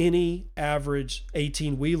than any average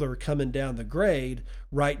 18-wheeler coming down the grade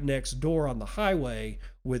right next door on the highway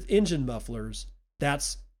with engine mufflers.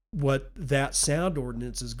 That's what that sound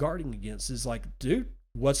ordinance is guarding against. Is like, dude,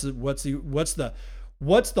 what's the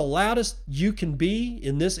loudest you can be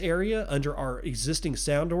in this area under our existing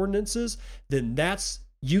sound ordinances? Then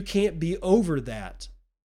you can't be over that.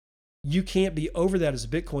 You can't be over that as a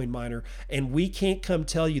Bitcoin miner, and we can't come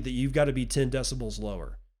tell you that you've got to be 10 decibels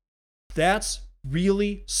lower. That's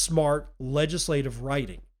really smart legislative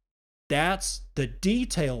writing. That's the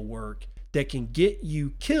detail work that can get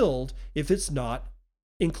you killed if it's not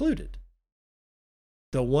included.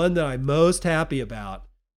 The one that I'm most happy about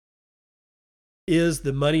is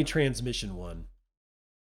the money transmission one.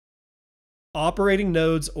 Operating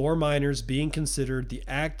nodes or miners being considered the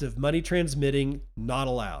act of money transmitting not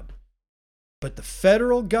allowed. But the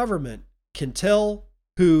federal government can tell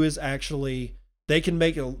who is actually, they can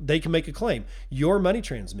make a claim. You're money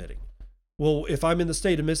transmitting. Well, if I'm in the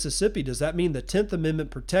state of Mississippi, does that mean the 10th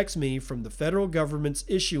Amendment protects me from the federal government's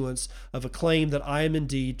issuance of a claim that I am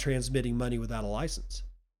indeed transmitting money without a license?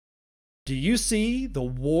 Do you see the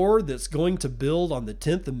war that's going to build on the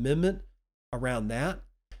 10th Amendment around that?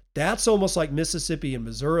 That's almost like Mississippi and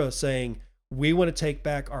Missouri saying, we want to take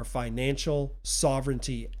back our financial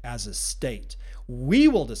sovereignty as a state. We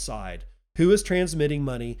will decide who is transmitting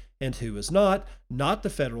money and who is not the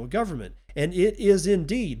federal government. And it is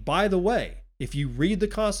indeed, by the way, if you read the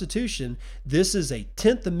Constitution, this is a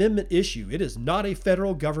 10th Amendment issue. It is not a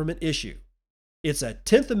federal government issue. It's a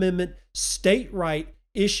 10th Amendment state right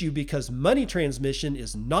issue because money transmission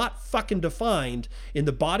is not fucking defined in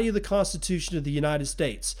the body of the Constitution of the United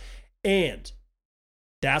States. And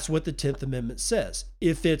that's what the 10th Amendment says.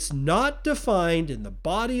 If it's not defined in the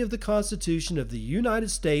body of the Constitution of the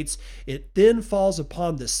United States, it then falls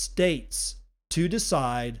upon the states to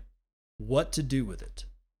decide what to do with it.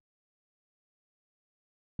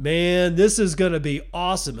 Man, this is going to be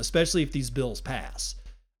awesome, especially if these bills pass.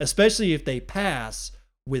 Especially if they pass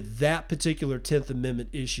with that particular 10th Amendment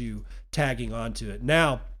issue tagging onto it.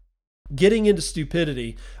 Now, getting into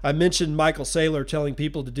stupidity, I mentioned Michael Saylor telling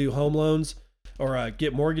people to do home loans or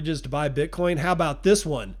get mortgages to buy Bitcoin. How about this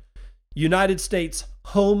one? United States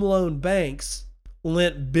home loan banks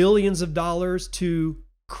lent billions of dollars to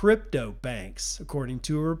crypto banks, according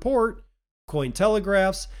to a report.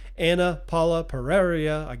 Cointelegraph's Ana Paula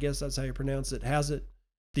Pereira, I guess that's how you pronounce it, has it.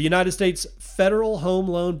 The United States Federal Home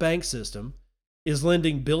Loan Bank System is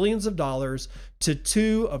lending billions of dollars to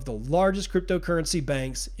two of the largest cryptocurrency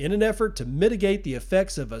banks in an effort to mitigate the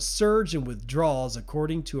effects of a surge in withdrawals,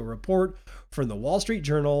 according to a report from the Wall Street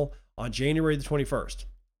Journal on January the 21st.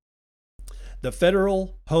 The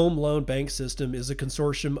Federal Home Loan Bank System is a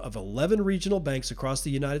consortium of 11 regional banks across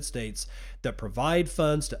the United States that provide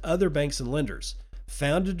funds to other banks and lenders.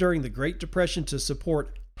 Founded during the Great Depression to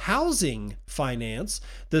support housing finance,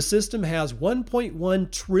 the system has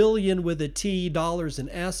 $1.1 trillion with a T dollars in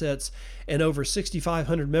assets and over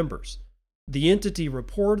 6,500 members. The entity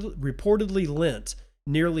reportedly lent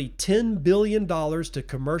nearly $10 billion to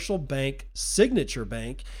commercial bank Signature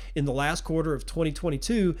Bank in the last quarter of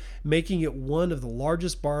 2022, making it one of the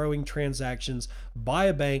largest borrowing transactions by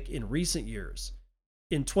a bank in recent years.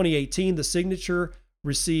 In 2018, the Signature Bank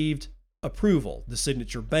received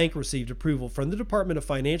approval from the Department of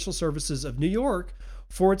Financial Services of New York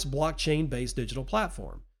for its blockchain-based digital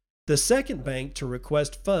platform. The second bank to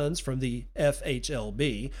request funds from the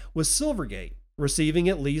FHLB was Silvergate, receiving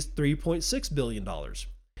at least $3.6 billion.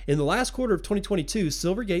 In the last quarter of 2022,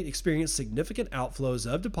 Silvergate experienced significant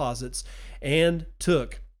outflows of deposits and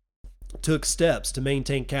took steps to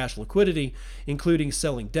maintain cash liquidity, including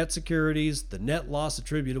selling debt securities. The net loss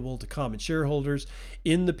attributable to common shareholders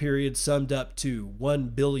in the period summed up to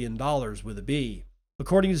 $1 billion with a B.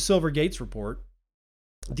 According to Silvergate's report,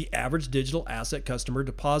 the average digital asset customer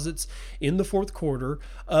deposits in the fourth quarter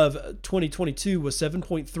of 2022 was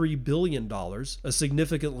 $7.3 billion, a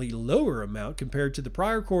significantly lower amount compared to the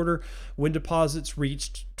prior quarter when deposits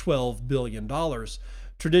reached $12 billion.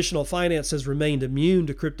 Traditional finance has remained immune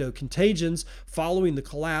to crypto contagions following the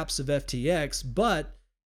collapse of FTX, but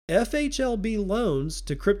FHLB loans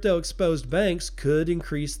to crypto-exposed banks could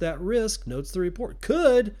increase that risk, notes the report.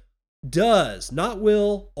 Could? Does, not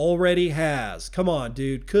will, already has. Come on,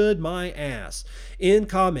 dude. Could my ass. In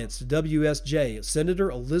comments to WSJ, Senator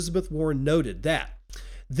Elizabeth Warren noted that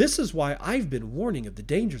this is why I've been warning of the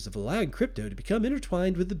dangers of allowing crypto to become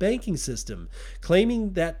intertwined with the banking system,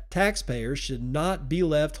 claiming that taxpayers should not be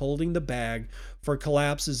left holding the bag for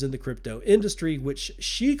collapses in the crypto industry, which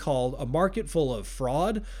she called a market full of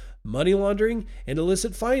fraud, money laundering, and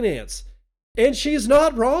illicit finance. And she's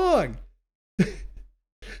not wrong.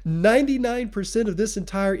 99% of this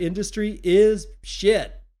entire industry is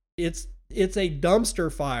shit. It's a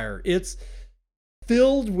dumpster fire. It's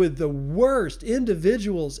filled with the worst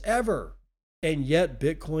individuals ever. And yet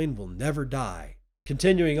Bitcoin will never die.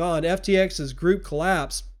 Continuing on, FTX's group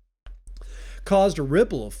collapse caused a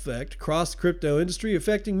ripple effect across the crypto industry,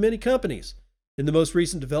 affecting many companies. In the most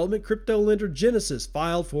recent development, crypto lender Genesis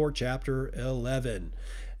filed for Chapter 11.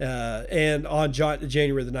 And on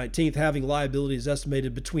January the 19th, having liabilities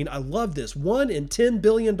estimated between, I love this, $1 and $10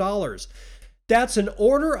 billion. That's an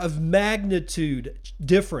order of magnitude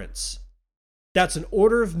difference. That's an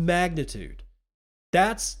order of magnitude.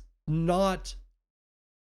 That's not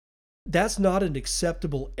an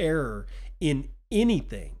acceptable error in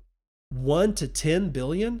anything. 1 to 10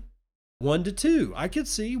 billion? 1 to 2. I could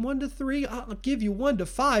see 1 to 3. I'll give you 1 to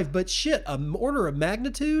 5, but shit, an order of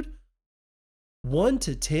magnitude? 1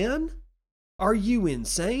 to 10? Are you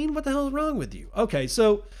insane? What the hell is wrong with you? Okay,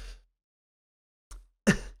 so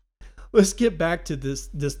let's get back to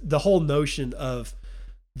the whole notion of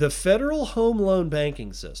the federal home loan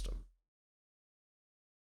banking system.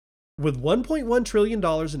 With $1.1 trillion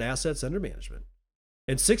in assets under management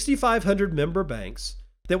and 6,500 member banks,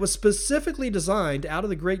 that was specifically designed out of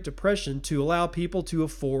the Great Depression to allow people to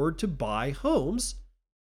afford to buy homes,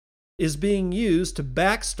 is being used to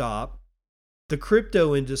backstop the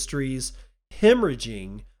crypto industry's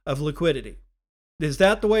hemorrhaging of liquidity. Is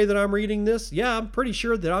that the way that I'm reading this? Yeah, I'm pretty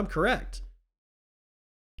sure that I'm correct.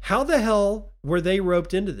 How the hell were they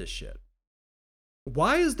roped into this shit?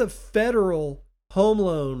 Why is the federal home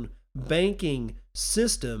loan banking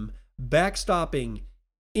system backstopping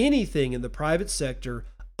anything in the private sector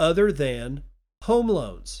other than home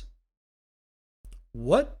loans?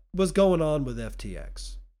 What was going on with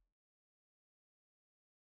FTX?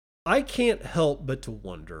 I can't help but to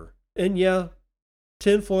wonder, and yeah,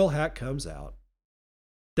 tinfoil hat comes out,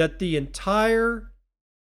 that the entire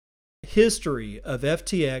history of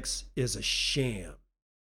FTX is a sham.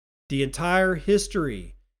 The entire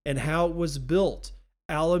history and how it was built,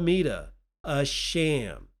 Alameda, a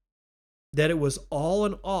sham. That it was all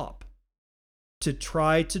an op to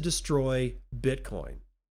try to destroy Bitcoin.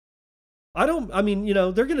 They're going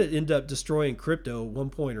to end up destroying crypto at one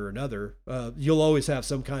point or another. You'll always have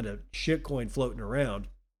some kind of shitcoin floating around,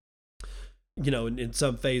 in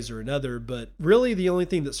some phase or another. But really, the only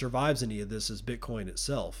thing that survives any of this is Bitcoin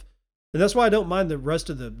itself. And that's why I don't mind the rest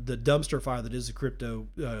of the dumpster fire that is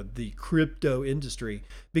the crypto industry,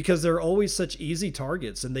 because they're always such easy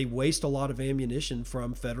targets and they waste a lot of ammunition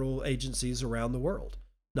from federal agencies around the world.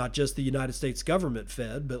 Not just the United States government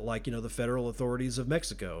fed, but the federal authorities of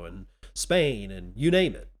Mexico and Spain and you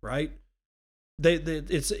name it, right?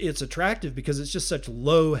 It's attractive because it's just such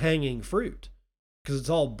low hanging fruit, because it's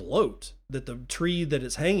all bloat that the tree that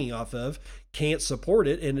it's hanging off of can't support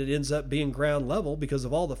it, and it ends up being ground level because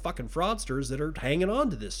of all the fucking fraudsters that are hanging on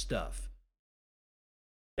to this stuff.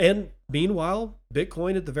 And meanwhile,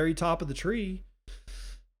 Bitcoin at the very top of the tree,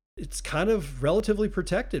 it's kind of relatively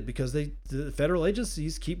protected because the federal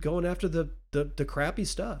agencies keep going after the crappy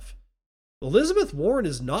stuff. Elizabeth Warren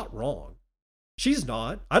is not wrong. She's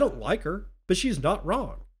not. I don't like her, but she's not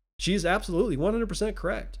wrong. She's absolutely 100%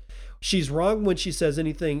 correct. She's wrong when she says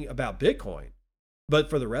anything about Bitcoin, but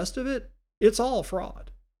for the rest of it, it's all fraud.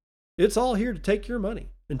 It's all here to take your money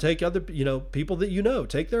and take other, people that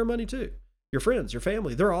take their money too. Your friends, your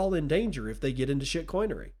family, they're all in danger if they get into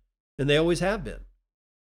shitcoinery, and they always have been.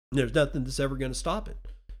 There's nothing that's ever going to stop it.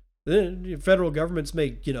 Then federal governments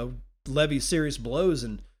may, levy serious blows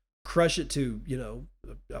and crush it to,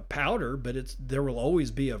 a powder, but it'll always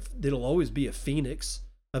be a phoenix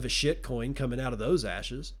of a shit coin coming out of those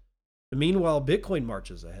ashes. And meanwhile, Bitcoin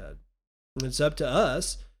marches ahead. And it's up to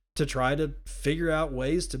us to try to figure out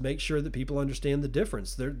ways to make sure that people understand the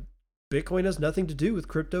difference. Bitcoin has nothing to do with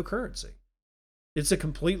cryptocurrency. It's a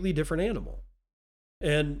completely different animal.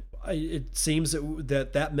 And it seems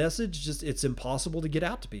that message it's impossible to get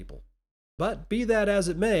out to people. But be that as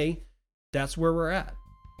it may, that's where we're at.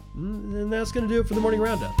 And that's going to do it for the morning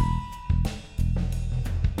roundup.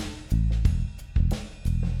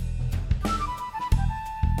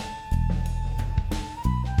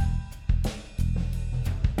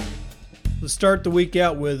 Let's start the week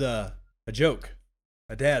out with a joke.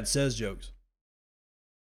 A dad says jokes.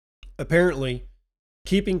 Apparently,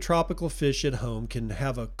 keeping tropical fish at home can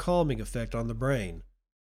have a calming effect on the brain.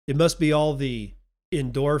 It must be all the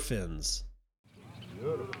endorphins.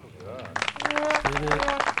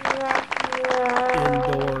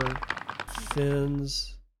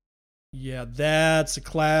 Endorphins. Yeah, that's a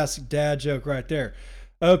classic dad joke right there.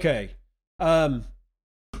 Okay. What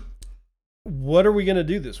are we going to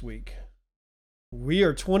do this week? We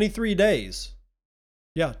are 23 days.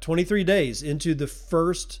 Yeah, 23 days into the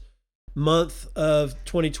first month of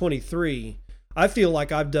 2023. I feel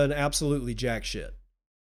like I've done absolutely jack shit.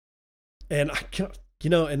 And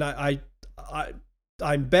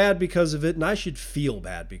I'm bad because of it, and I should feel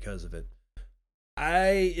bad because of it.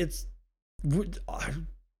 The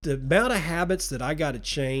amount of habits that I got to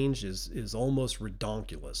change is almost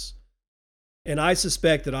redonkulous. And I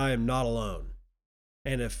suspect that I am not alone.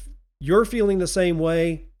 And if you're feeling the same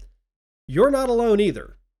way, you're not alone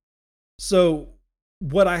either. So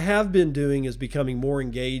what I have been doing is becoming more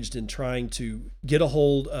engaged in trying to get a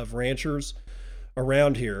hold of ranchers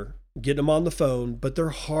around here, getting them on the phone, but they're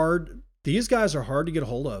hard. These guys are hard to get a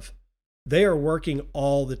hold of. They are working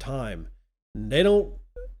all the time. I'm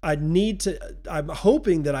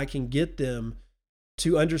hoping that I can get them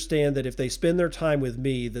to understand that if they spend their time with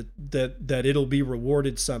me, that it'll be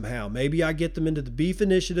rewarded somehow. Maybe I get them into the beef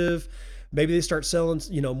initiative. Maybe they start selling,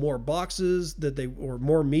 more boxes or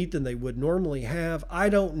more meat than they would normally have. I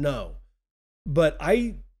don't know. But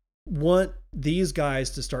I want these guys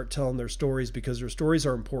to start telling their stories because their stories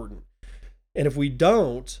are important. And if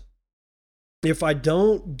I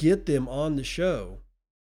don't get them on the show,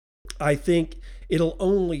 I think it'll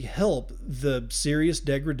only help the serious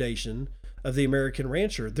degradation of the American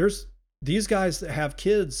rancher. These guys that have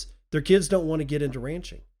kids, their kids don't want to get into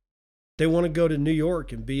ranching. They want to go to New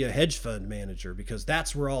York and be a hedge fund manager because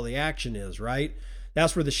that's where all the action is, right?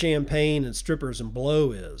 That's where the champagne and strippers and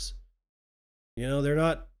blow is. They're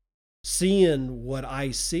not seeing what I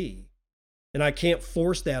see. And I can't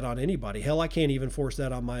force that on anybody. Hell, I can't even force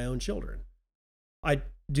that on my own children. I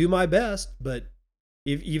do my best, but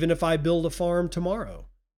even if I build a farm tomorrow,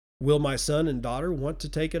 will my son and daughter want to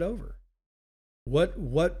take it over? I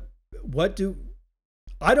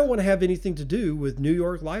don't want to have anything to do with New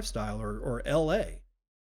York lifestyle or LA.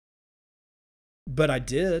 But I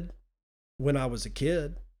did when I was a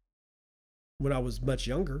kid, when I was much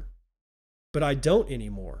younger, but I don't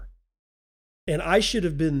anymore. And I should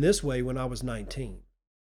have been this way when I was 19.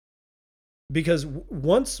 Because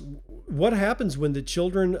what happens when the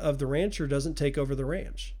children of the rancher doesn't take over the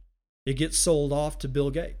ranch? It gets sold off to Bill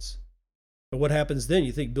Gates. But what happens then?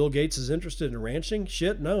 You think Bill Gates is interested in ranching?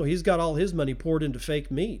 Shit, no. He's got all his money poured into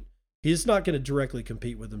fake meat. He's not going to directly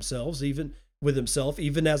compete with himself, even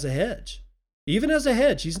as a hedge. Even as a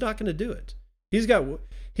hedge, he's not going to do it. He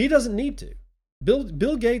doesn't need to.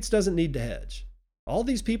 Bill Gates doesn't need to hedge. All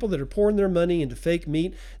these people that are pouring their money into fake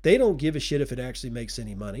meat, they don't give a shit if it actually makes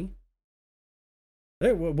any money.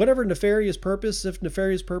 Whatever nefarious purpose, if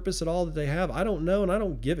nefarious purpose at all that they have, I don't know, and I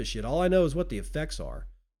don't give a shit. All I know is what the effects are.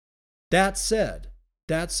 That said,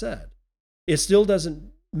 it still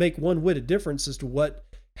doesn't make one whit of difference as to what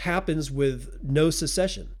happens with no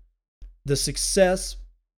secession. The success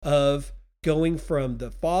of going from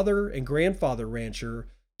the father and grandfather rancher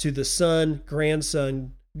to the son,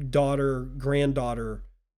 grandson, daughter, granddaughter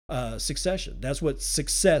succession. That's what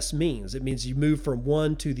success means. It means you move from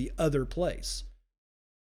one to the other place.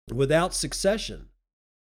 Without succession,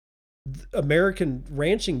 American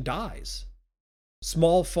ranching dies.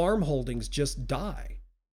 Small farm holdings just die.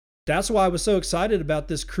 That's why I was so excited about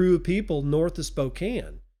this crew of people north of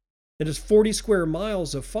Spokane. It is 40 square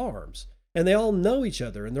miles of farms, and they all know each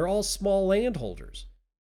other, and they're all small landholders.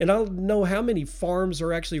 And I don't know how many farms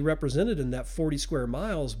are actually represented in that 40 square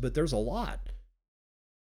miles, but there's a lot.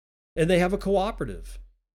 And they have a cooperative.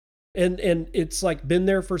 And it's like been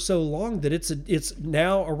there for so long that it's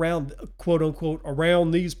now around, quote unquote,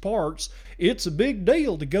 around these parts. It's a big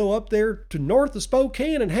deal to go up there to north of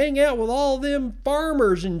Spokane and hang out with all them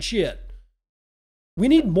farmers and shit. We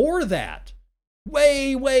need more of that.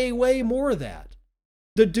 Way, way, way more of that.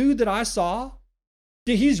 The dude that I saw,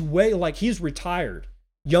 he's retired.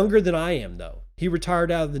 Younger than I am, though. He retired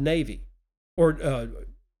out of the Navy. I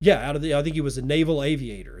think he was a naval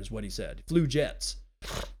aviator, is what he said. He flew jets.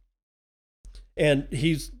 And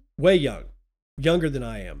he's way younger than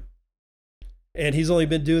I am. And he's only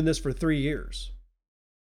been doing this for 3 years.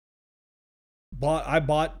 We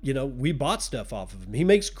bought stuff off of him. He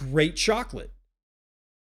makes great chocolate.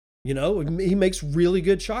 He makes really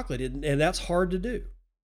good chocolate, and that's hard to do.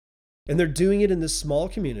 And they're doing it in this small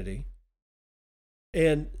community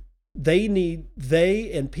And they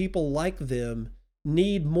and people like them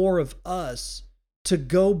need more of us to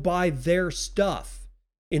go buy their stuff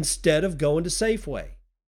instead of going to Safeway.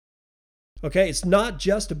 Okay, it's not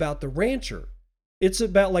just about the rancher. It's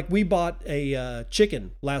about, like, we bought a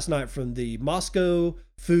chicken last night from the Moscow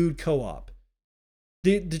Food Co-op.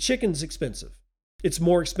 The chicken's expensive. It's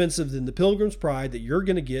more expensive than the Pilgrim's Pride that you're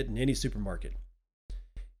going to get in any supermarket.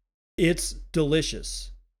 It's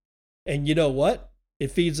delicious. And you know what?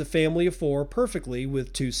 It feeds a family of 4 perfectly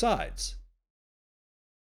with 2 sides.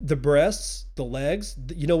 The breasts, the legs,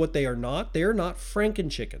 you know what they are not? They are not Franken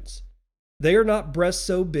chickens. They are not breasts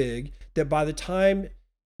so big that by the time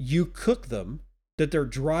you cook them, that they're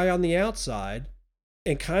dry on the outside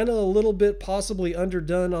and kind of a little bit possibly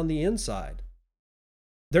underdone on the inside.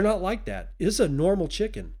 They're not like that. It's a normal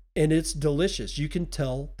chicken and it's delicious. You can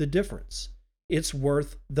tell the difference. It's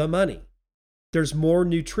worth the money. There's more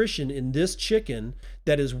nutrition in this chicken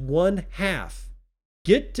that is 1/2.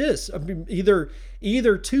 Get this, I mean, either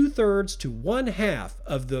 2/3 to 1/2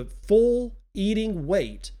 of the full eating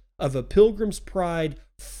weight of a Pilgrim's Pride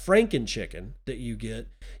Franken chicken that you get,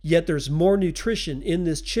 yet there's more nutrition in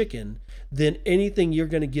this chicken than anything you're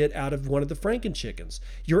going to get out of one of the Franken chickens.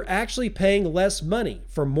 You're actually paying less money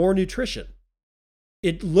for more nutrition.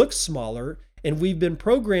 It looks smaller, and we've been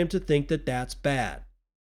programmed to think that that's bad.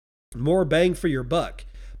 More bang for your buck,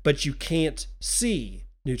 but you can't see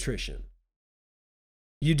nutrition.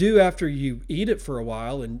 You do after you eat it for a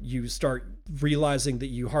while and you start realizing that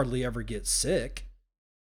you hardly ever get sick.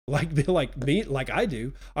 Like me, like I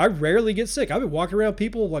do. I rarely get sick. I've been walking around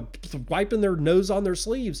people like wiping their nose on their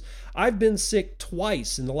sleeves. I've been sick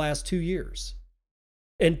twice in the last 2 years.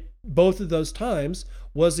 And both of those times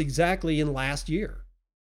was exactly in last year.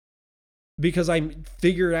 Because I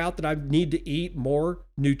figured out that I need to eat more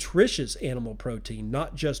nutritious animal protein,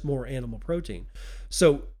 not just more animal protein.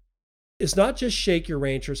 So it's not just shake your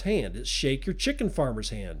rancher's hand, it's shake your chicken farmer's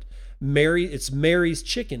hand. It's Mary's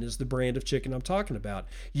Chicken is the brand of chicken I'm talking about.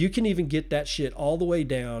 You can even get that shit all the way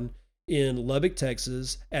down in Lubbock,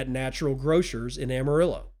 Texas at Natural Grocers in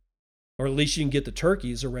Amarillo. Or at least you can get the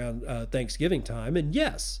turkeys around Thanksgiving time. And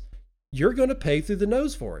yes, you're going to pay through the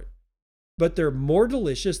nose for it. But they're more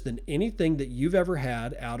delicious than anything that you've ever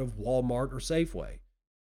had out of Walmart or Safeway.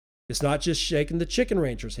 It's not just shaking the chicken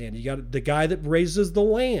rancher's hand. You got the guy that raises the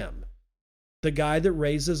lamb, the guy that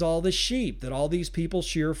raises all the sheep that all these people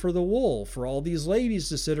shear for the wool, for all these ladies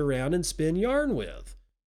to sit around and spin yarn with.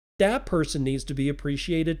 That person needs to be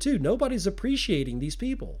appreciated too. Nobody's appreciating these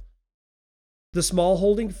people. The small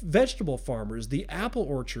holding vegetable farmers, the apple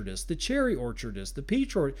orchardists, the cherry orchardists, the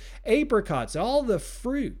peach apricots, all the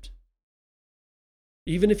fruit.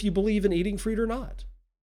 Even if you believe in eating fruit or not.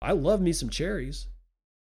 I love me some cherries,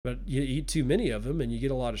 but you eat too many of them and you get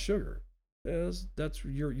a lot of sugar. That's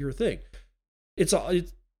your thing.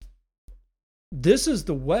 This is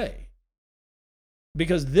the way.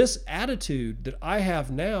 Because this attitude that I have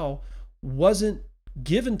now wasn't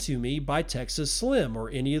given to me by Texas Slim or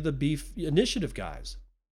any of the beef initiative guys.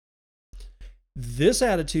 This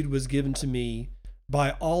attitude was given to me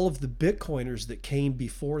by all of the Bitcoiners that came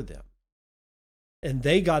before them. And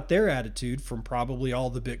they got their attitude from probably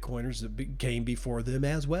all the Bitcoiners that came before them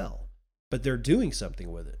as well. But they're doing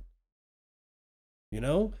something with it. You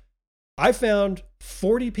know, I found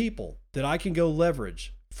 40 people that I can go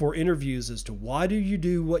leverage for interviews as to why do you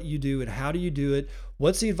do what you do and how do you do it?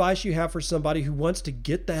 What's the advice you have for somebody who wants to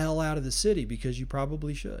get the hell out of the city? Because you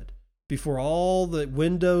probably should. Before all the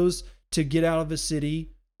windows to get out of a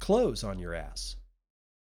city close on your ass.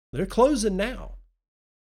 They're closing now.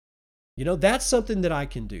 You know, that's something that I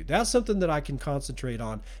can do. That's something that I can concentrate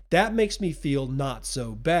on. That makes me feel not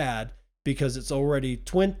so bad because it's already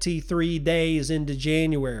 23 days into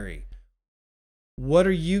January. What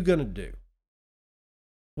are you going to do?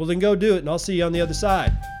 Well, then go do it, and I'll see you on the other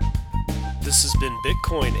side. This has been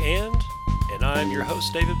Bitcoin and I'm your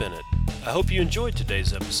host, David Bennett. I hope you enjoyed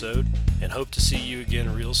today's episode and hope to see you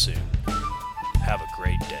again real soon. Have a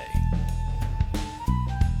great day.